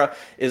Sakara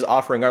is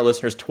offering our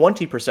listeners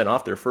 20%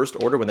 off their first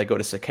order when they go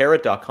to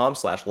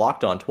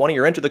sakara.com/lockedon20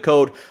 or enter the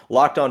code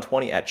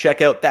LOCKEDON20 at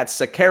checkout. That's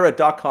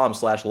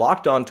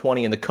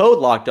sakara.com/lockedon20 and the code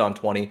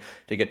LOCKEDON20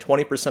 to get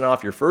 20%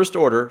 off your first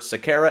order.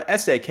 Sakara,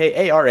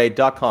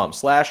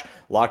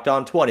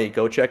 sakara.com/lockedon20.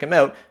 Go check them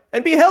out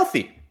and be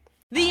healthy.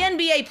 The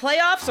NBA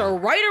playoffs are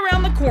right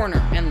around the corner,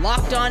 and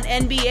Locked On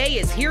NBA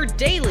is here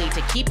daily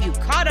to keep you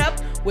caught up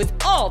with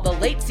all the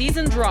late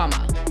season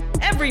drama.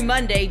 Every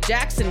Monday,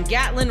 Jackson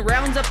Gatlin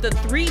rounds up the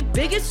 3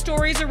 biggest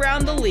stories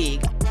around the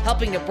league,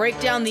 helping to break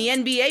down the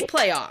NBA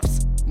playoffs.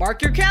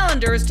 Mark your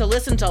calendars to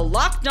listen to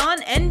Locked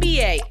On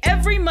NBA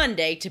every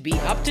Monday to be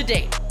up to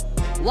date.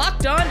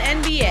 Locked On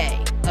NBA,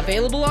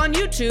 available on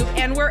YouTube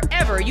and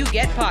wherever you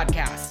get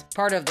podcasts.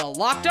 Part of the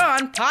Locked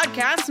On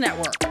Podcast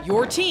Network,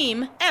 your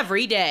team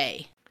every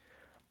day.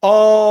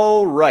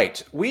 All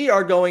right, we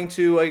are going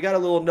to, I got a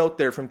little note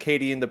there from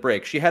Katie in the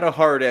break. She had a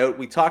heart out.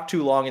 We talked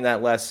too long in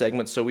that last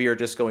segment, so we are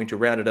just going to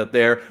round it up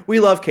there.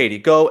 We love Katie.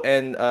 Go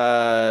and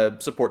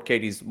support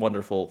Katie's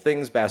wonderful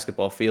things,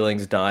 basketball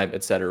feelings, dime,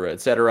 etc.,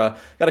 etc.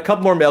 Got a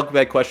couple more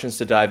mailbag questions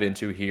to dive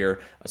into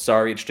here.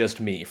 Sorry, it's just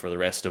me for the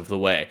rest of the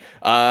way.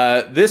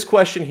 This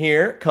question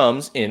here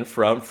comes in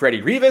from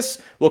Freddie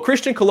Rivas. Will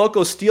Christian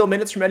Coloco steal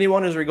minutes from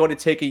anyone, or is we going to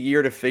take a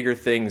year to figure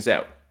things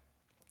out?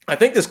 I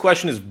think this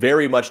question is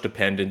very much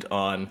dependent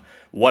on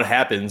what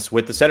happens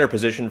with the center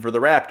position for the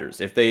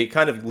Raptors. If they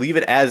kind of leave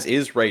it as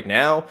is right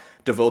now,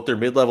 devote their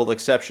mid-level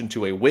exception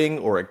to a wing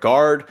or a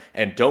guard,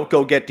 and don't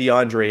go get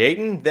Deandre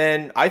Ayton,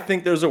 then I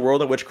think there's a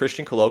world in which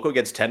Christian Coloco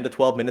gets 10 to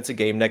 12 minutes a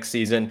game next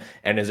season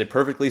and is a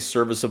perfectly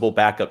serviceable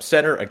backup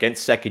center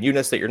against second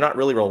units that you're not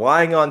really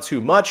relying on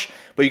too much,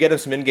 but you get him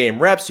some in-game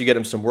reps, you get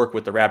him some work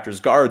with the Raptors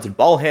guards and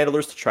ball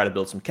handlers to try to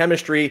build some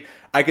chemistry.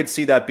 I could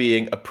see that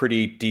being a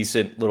pretty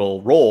decent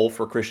little role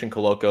for Christian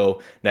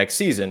Coloco next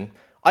season.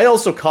 I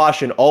also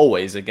caution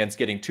always against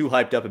getting too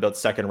hyped up about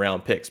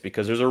second-round picks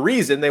because there's a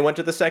reason they went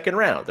to the second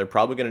round. They're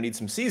probably going to need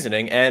some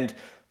seasoning, and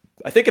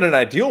I think in an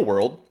ideal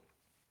world,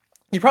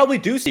 you probably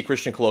do see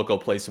Christian Coloco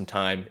play some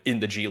time in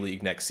the G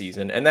League next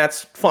season, and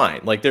that's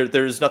fine. Like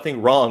there's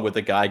nothing wrong with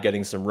a guy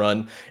getting some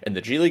run in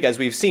the G League. As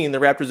we've seen, the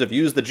Raptors have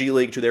used the G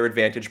League to their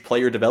advantage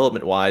player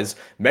development wise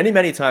many,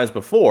 many times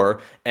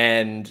before.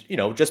 And,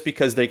 just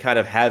because they kind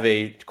of have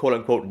a quote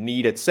unquote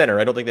need at center,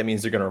 I don't think that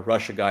means they're going to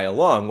rush a guy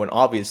along when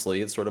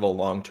obviously it's sort of a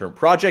long-term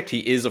project. He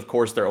is, of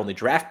course, their only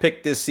draft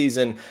pick this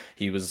season.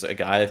 He was a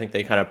guy I think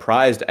they kind of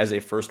prized as a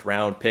first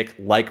round pick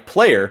like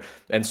player.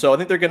 And so I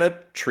think they're going to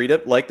treat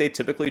it like they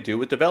typically do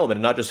with development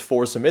and not just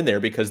force him in there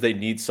because they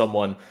need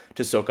someone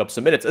to soak up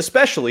some minutes,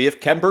 especially if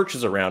Khem Birch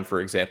is around,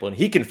 for example, and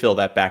he can fill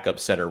that backup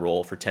center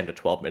role for 10 to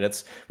 12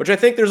 minutes, which I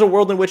think there's a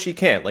world in which he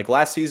can. Like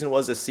last season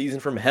was a season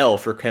from hell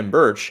for Khem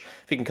Birch.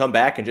 If he can come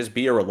back and just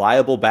be a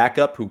reliable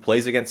backup who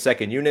plays against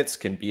second units,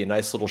 can be a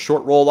nice little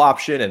short roll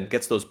option and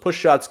gets those push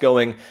shots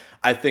going,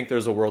 I think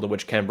there's a world in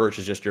which Khem Birch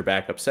is just your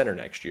backup center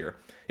next year.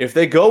 If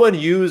they go and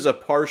use a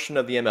portion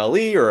of the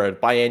MLE or a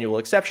biannual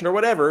exception or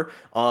whatever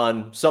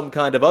on some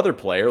kind of other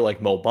player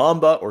like Mo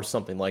Bamba or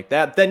something like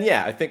that, then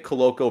yeah, I think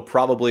Coloco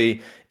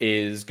probably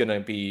is going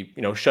to be,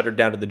 shuttered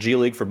down to the G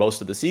League for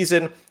most of the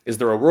season. Is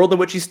there a world in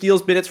which he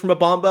steals minutes from a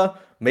Bamba?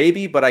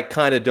 Maybe, but I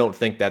kind of don't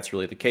think that's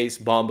really the case.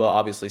 Bamba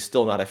obviously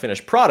still not a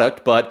finished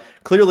product, but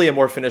clearly a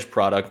more finished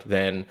product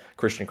than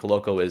Christian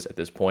Coloco is at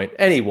this point.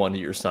 Anyone that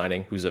you're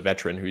signing who's a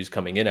veteran, who's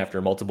coming in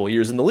after multiple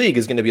years in the league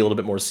is going to be a little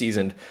bit more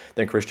seasoned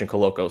than Christian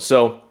Coloco.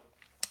 So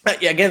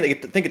yeah, again, I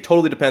think it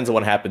totally depends on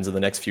what happens in the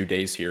next few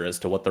days here as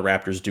to what the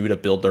Raptors do to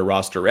build their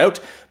roster out.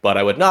 But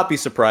I would not be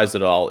surprised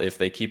at all if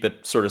they keep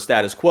it sort of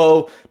status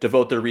quo,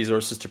 devote their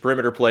resources to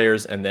perimeter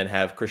players, and then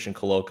have Christian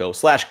Coloco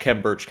 /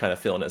 Khem Birch kind of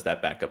fill in as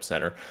that backup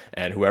center.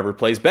 And whoever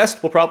plays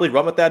best will probably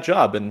run with that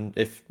job. And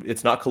if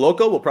it's not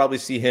Coloco, we'll probably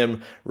see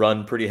him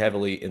run pretty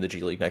heavily in the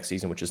G League next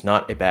season, which is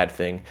not a bad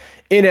thing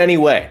in any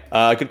way.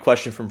 Good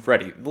question from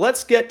Freddie.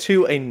 Let's get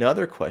to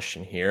another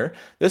question here.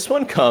 This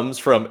one comes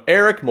from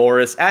Eric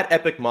Morris at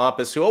Epic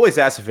Mompus, who always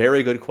asks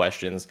very good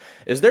questions.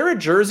 Is there a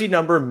jersey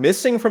number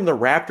missing from the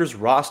Raptors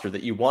roster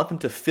that you want them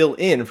to fill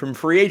in from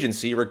free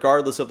agency,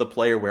 regardless of the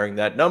player wearing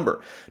that number?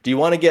 Do you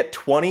want to get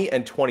 20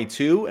 and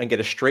 22 and get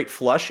a straight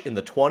flush in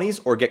the 20s,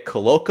 or get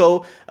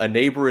Coloco, a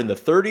neighbor in the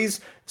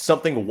 30s,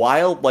 something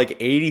wild like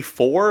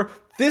 84?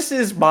 This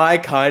is my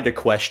kind of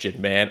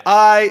question, man.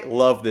 I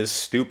love this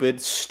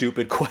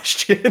stupid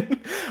question.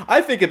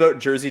 I think about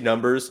jersey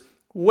numbers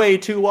way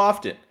too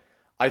often.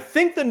 I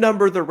think the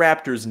number the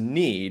Raptors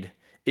need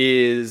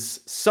is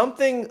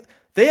something.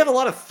 They have a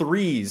lot of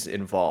threes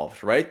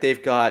involved, right?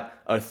 They've got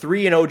a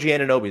 3 in OG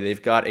Anunoby.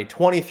 They've got a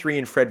 23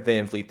 in Fred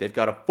VanVleet. They've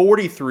got a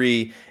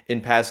 43 in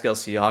Pascal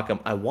Siakam.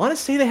 I want to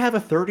say they have a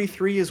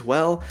 33 as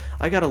well.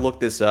 I got to look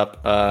this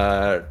up.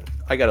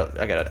 I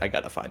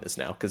gotta find this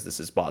now because this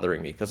is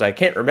bothering me because I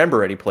can't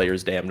remember any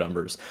players' damn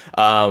numbers.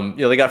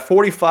 They got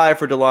 45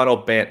 for Delano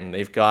Banton.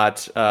 They've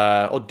got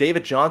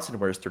David Johnson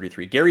wears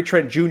 33. Gary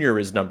Trent Jr.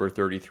 is number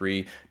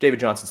 33. David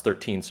Johnson's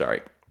 13.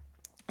 Sorry.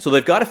 So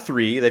they've got a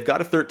 3, they've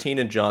got a 13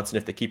 in Johnson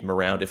if they keep him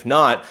around. If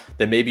not,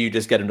 then maybe you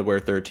just get him to wear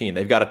 13.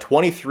 They've got a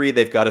 23,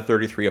 they've got a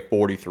 33, a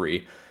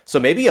 43. So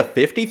maybe a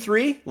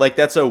 53, like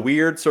that's a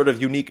weird sort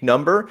of unique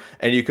number,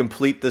 and you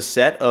complete the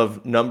set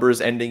of numbers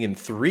ending in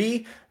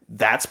 3.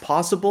 That's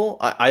possible.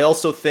 I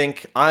also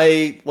think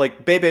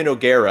like Bebe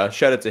Nogueira,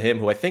 shout out to him,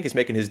 who I think is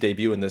making his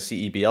debut in the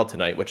CEBL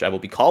tonight, which I will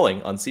be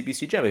calling on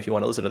CBC Gem if you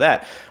want to listen to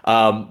that.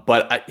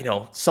 But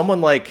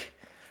someone like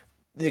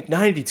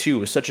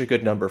 92 is such a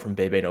good number from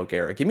Bebe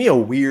Nogueira. Give me a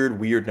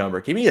weird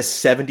number. Give me a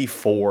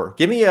 74.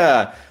 Give me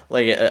a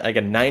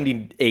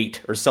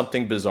 98 or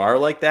something bizarre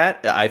like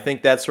that. I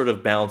think that sort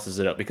of balances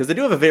it up because they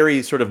do have a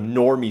very sort of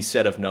normie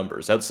set of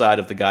numbers outside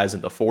of the guys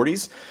in the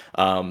 40s,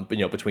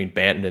 between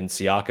Banton and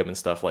Siakam and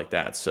stuff like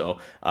that. So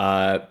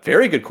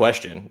very good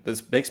question.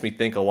 This makes me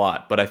think a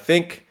lot, but I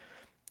think,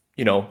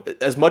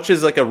 as much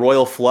as like a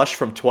royal flush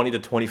from 20 to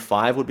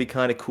 25 would be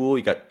kind of cool.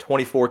 You got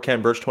 24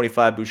 Khem Birch,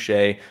 25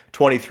 Boucher,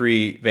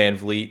 23 Van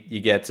Vliet. You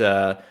get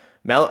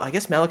I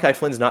guess Malachi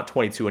Flynn's not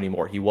 22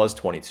 anymore. He was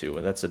 22,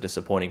 and that's a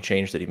disappointing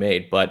change that he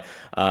made. But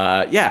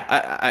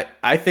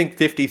I think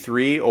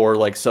 53 or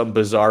like some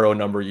bizarro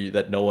number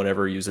that no one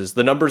ever uses.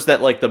 The numbers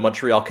that like the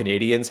Montreal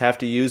Canadiens have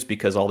to use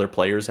because all their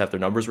players have their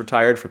numbers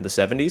retired from the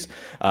 70s.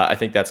 I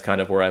think that's kind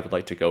of where I would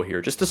like to go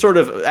here, just to sort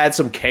of add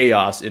some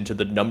chaos into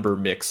the number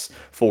mix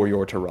for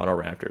your Toronto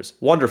Raptors.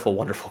 Wonderful,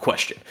 wonderful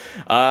question.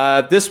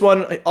 This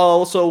one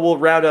also, we'll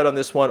round out on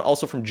this one,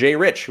 also from Jay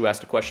Rich, who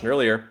asked a question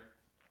earlier.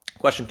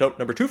 Question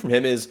number 2 from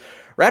him is,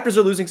 Raptors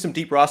are losing some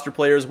deep roster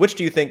players. Which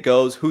do you think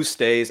goes? Who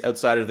stays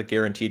outside of the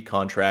guaranteed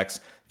contracts?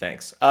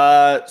 Thanks.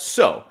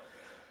 So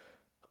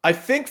I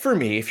think for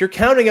me, if you're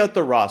counting out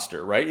the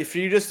roster, right, if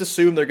you just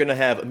assume they're going to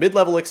have a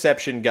mid-level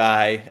exception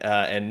guy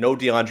and no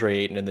Deandre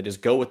Ayton, and then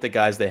just go with the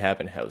guys they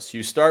have in-house,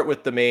 you start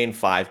with the main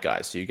 5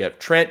 guys. So you get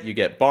Trent, you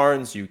get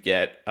Barnes, you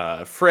get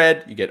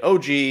Fred, you get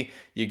OG,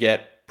 you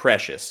get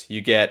Precious,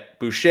 you get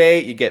Boucher,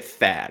 you get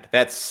Thad.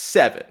 That's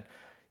 7.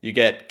 You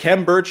get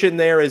Kem Birch in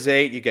there as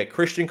 8. You get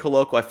Christian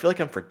Koloko. I feel like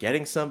I'm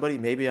forgetting somebody.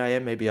 Maybe I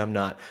am. Maybe I'm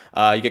not.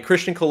 You get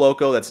Christian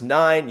Koloko. That's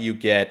 9. You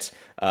get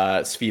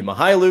Svi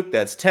Mihailuk.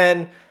 That's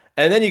 10.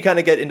 And then you kind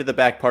of get into the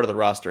back part of the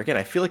roster. Again,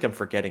 I feel like I'm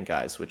forgetting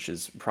guys, which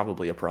is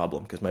probably a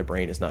problem because my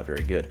brain is not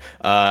very good.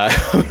 I'm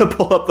going to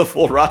pull up the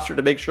full roster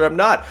to make sure I'm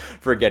not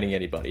forgetting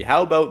anybody.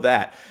 How about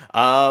that?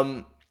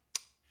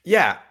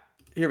 Yeah,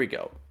 here we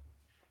go.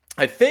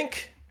 I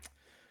think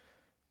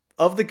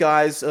of the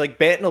guys, like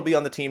Banton will be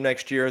on the team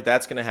next year.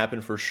 That's going to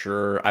happen for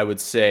sure. I would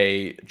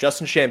say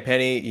Justin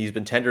Champagnie, he's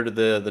been tendered to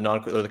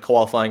the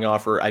qualifying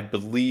offer. I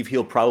believe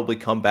he'll probably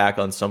come back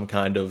on some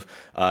kind of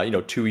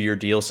 2-year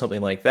deal, something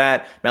like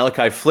that.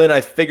 Malachi Flynn,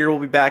 I figure, will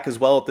be back as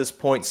well at this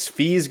point.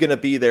 Svi's going to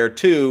be there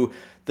too.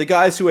 The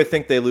guys who I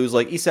think they lose,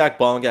 like Isaac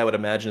Bonga, I would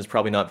imagine is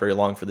probably not very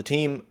long for the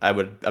team. I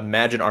would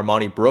imagine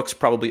Armani Brooks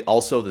probably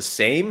also the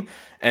same.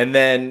 And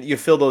then you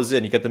fill those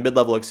in. You get the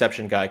mid-level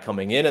exception guy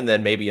coming in, and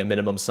then maybe a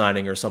minimum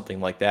signing or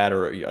something like that,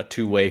 or a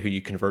two-way who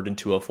you convert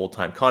into a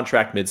full-time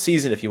contract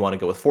mid-season if you want to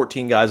go with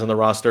 14 guys on the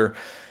roster.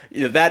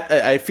 That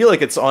I feel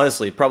like it's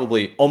honestly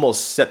probably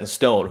almost set in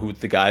stone who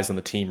the guys on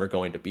the team are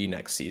going to be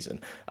next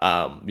season.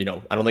 I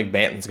don't think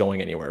Banton's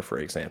going anywhere, for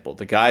example.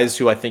 The guys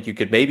who I think you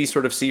could maybe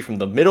sort of see from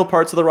the middle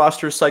parts of the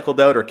roster cycled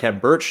out are Kem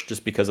Birch,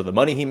 just because of the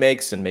money he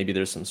makes, and maybe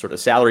there's some sort of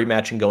salary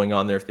matching going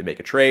on there if they make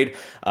a trade.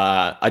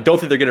 I don't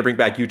think they're going to bring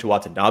back Yuta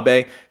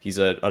Watanabe. He's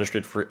an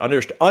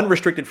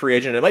unrestricted free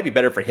agent. It might be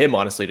better for him,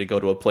 honestly, to go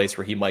to a place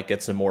where he might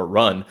get some more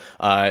run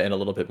and a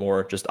little bit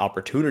more just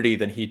opportunity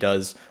than he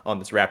does on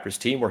this Raptors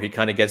team, where he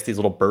kind of gets these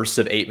little bursts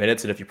of 8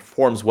 minutes, and if he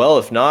performs well,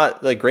 if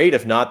not, like great.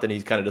 If not, then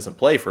he kind of doesn't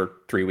play for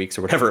 3 weeks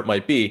or whatever it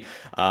might be.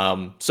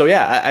 So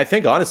yeah, I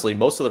think honestly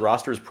most of the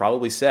roster is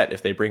probably set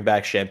if they bring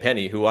back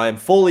Champagnie, who I am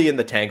fully in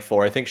the tank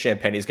for. I think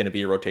Champagnie is going to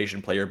be a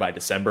rotation player by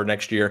December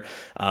next year.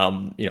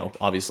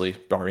 Obviously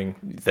barring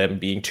them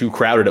being too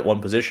crowded at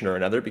one position or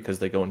another because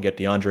they go and get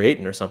DeAndre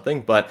Ayton or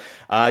something. But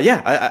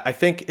I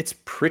think it's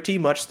pretty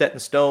much set in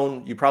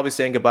stone. You're probably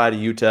saying goodbye to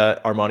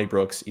Yuta, Armani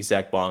Brooks,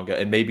 Isaac Bonga,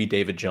 and maybe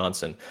David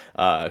Johnson,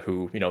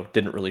 who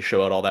didn't really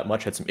show out all that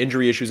much, had some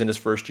injury issues in his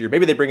first year.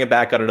 Maybe they bring him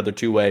back on another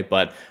two-way,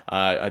 but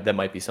that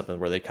might be something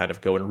where they kind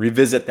of go and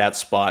revisit that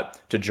spot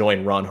to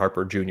join Ron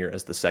Harper Jr.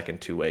 as the second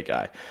two-way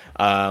guy.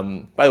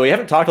 By the way, I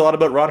haven't talked a lot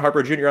about Ron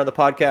Harper Jr. on the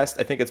podcast.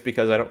 I think it's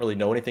because I don't really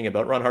know anything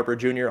about Ron Harper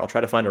Jr. I'll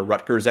try to find a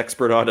Rutgers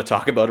expert on to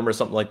talk about him or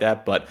something like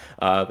that, but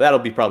that'll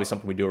be probably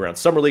something we do around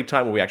Summer League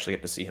time when we actually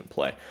get to see him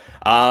play.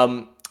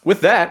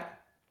 With that,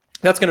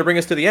 that's going to bring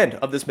us to the end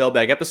of this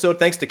Mailbag episode.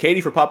 Thanks to Katie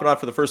for popping on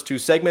for the first 2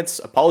 segments.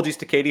 Apologies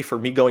to Katie for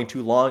me going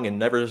too long and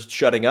never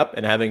shutting up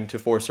and having to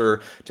force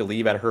her to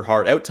leave at her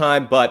heart out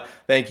time. But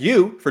thank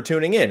you for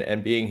tuning in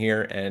and being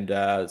here and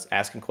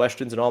asking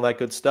questions and all that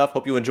good stuff.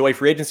 Hope you enjoy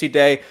Free Agency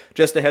Day.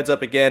 Just a heads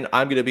up again,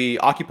 I'm going to be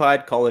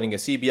occupied calling a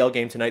CBL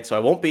game tonight, so I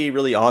won't be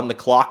really on the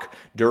clock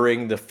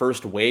during the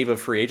first wave of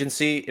free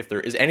agency. If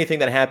there is anything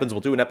that happens, we'll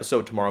do an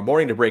episode tomorrow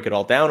morning to break it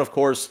all down, of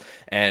course,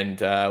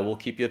 and we'll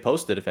keep you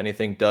posted if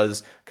anything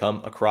does come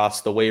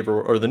across the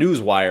waiver or the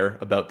news wire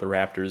about the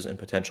Raptors and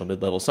potential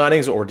mid-level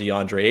signings or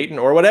DeAndre Ayton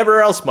or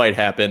whatever else might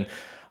happen.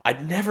 I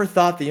never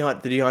thought the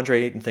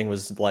DeAndre Ayton thing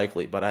was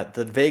likely, but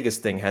the Vegas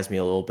thing has me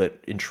a little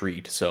bit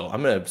intrigued. So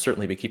I'm going to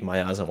certainly be keeping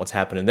my eyes on what's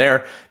happening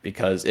there,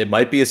 because it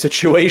might be a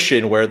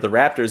situation where the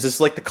Raptors, this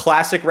is like the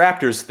classic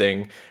Raptors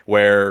thing,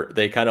 where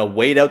they kind of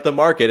wait out the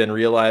market and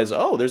realize,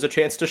 oh, there's a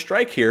chance to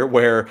strike here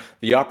where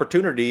the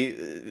opportunity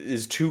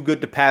is too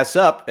good to pass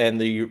up and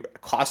the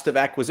cost of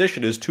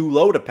acquisition is too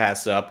low to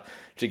pass up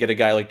to get a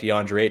guy like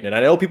DeAndre Ayton. And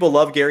I know people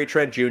love Gary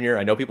Trent Jr.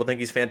 I know people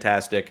think he's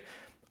fantastic.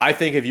 I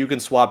think if you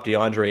can swap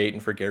DeAndre Ayton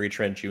for Gary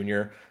Trent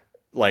Jr.,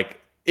 like,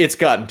 it's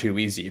gotten too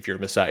easy if you're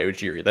Masai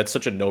Ujiri. That's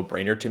such a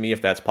no-brainer to me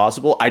if that's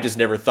possible. I just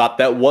never thought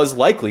that was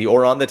likely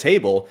or on the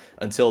table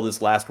until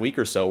this last week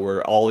or so,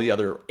 where all the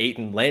other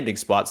Ayton landing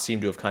spots seem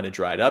to have kind of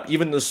dried up.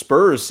 Even the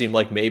Spurs seem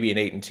like maybe an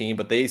Ayton team,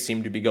 but they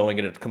seem to be going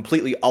in a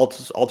completely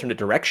alternate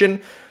direction.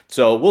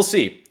 So we'll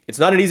see. It's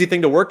not an easy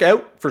thing to work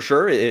out, for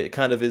sure. It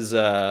kind of is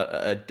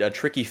a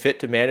tricky fit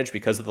to manage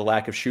because of the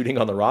lack of shooting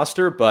on the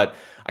roster, but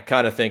I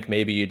kind of think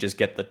maybe you just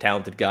get the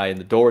talented guy in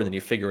the door and then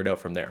you figure it out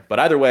from there. But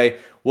either way,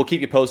 we'll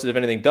keep you posted if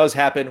anything does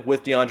happen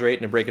with DeAndre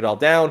Ayton and break it all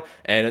down.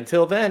 And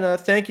until then,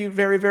 thank you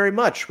very, very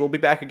much. We'll be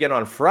back again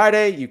on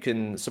Friday. You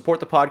can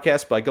support the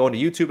podcast by going to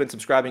YouTube and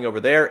subscribing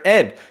over there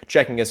and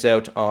checking us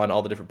out on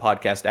all the different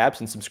podcast apps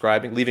and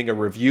subscribing. Leaving a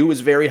review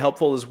is very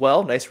helpful as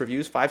well. Nice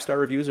reviews. 5-star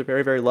reviews are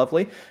very, very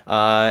lovely.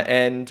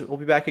 And we'll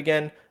be back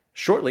again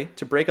shortly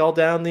to break all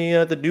down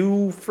the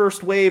new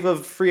first wave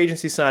of free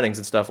agency signings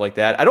and stuff like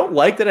that. I don't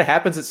like that it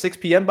happens at 6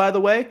 p.m., by the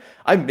way.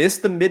 I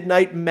missed the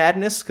midnight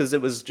madness because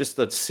it was just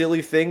a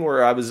silly thing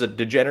where I was a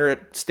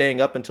degenerate staying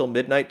up until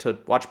midnight to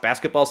watch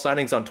basketball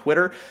signings on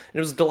Twitter, and it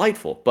was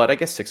delightful. But I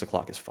guess 6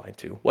 o'clock is fine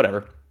too.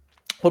 Whatever.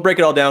 We'll break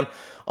it all down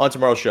on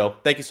tomorrow's show.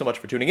 Thank you so much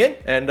for tuning in,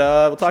 and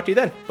we'll talk to you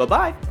then.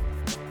 Bye-bye.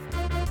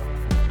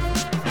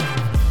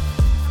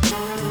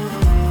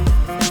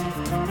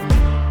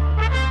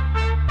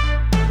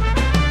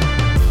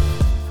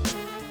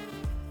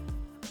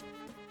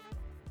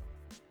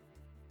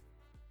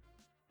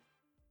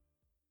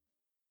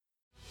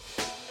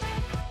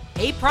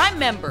 Hey, Prime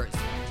members,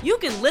 you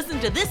can listen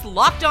to this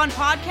Locked On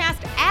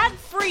podcast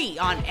ad-free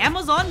on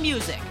Amazon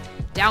Music.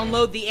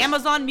 Download the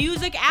Amazon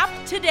Music app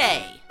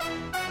today.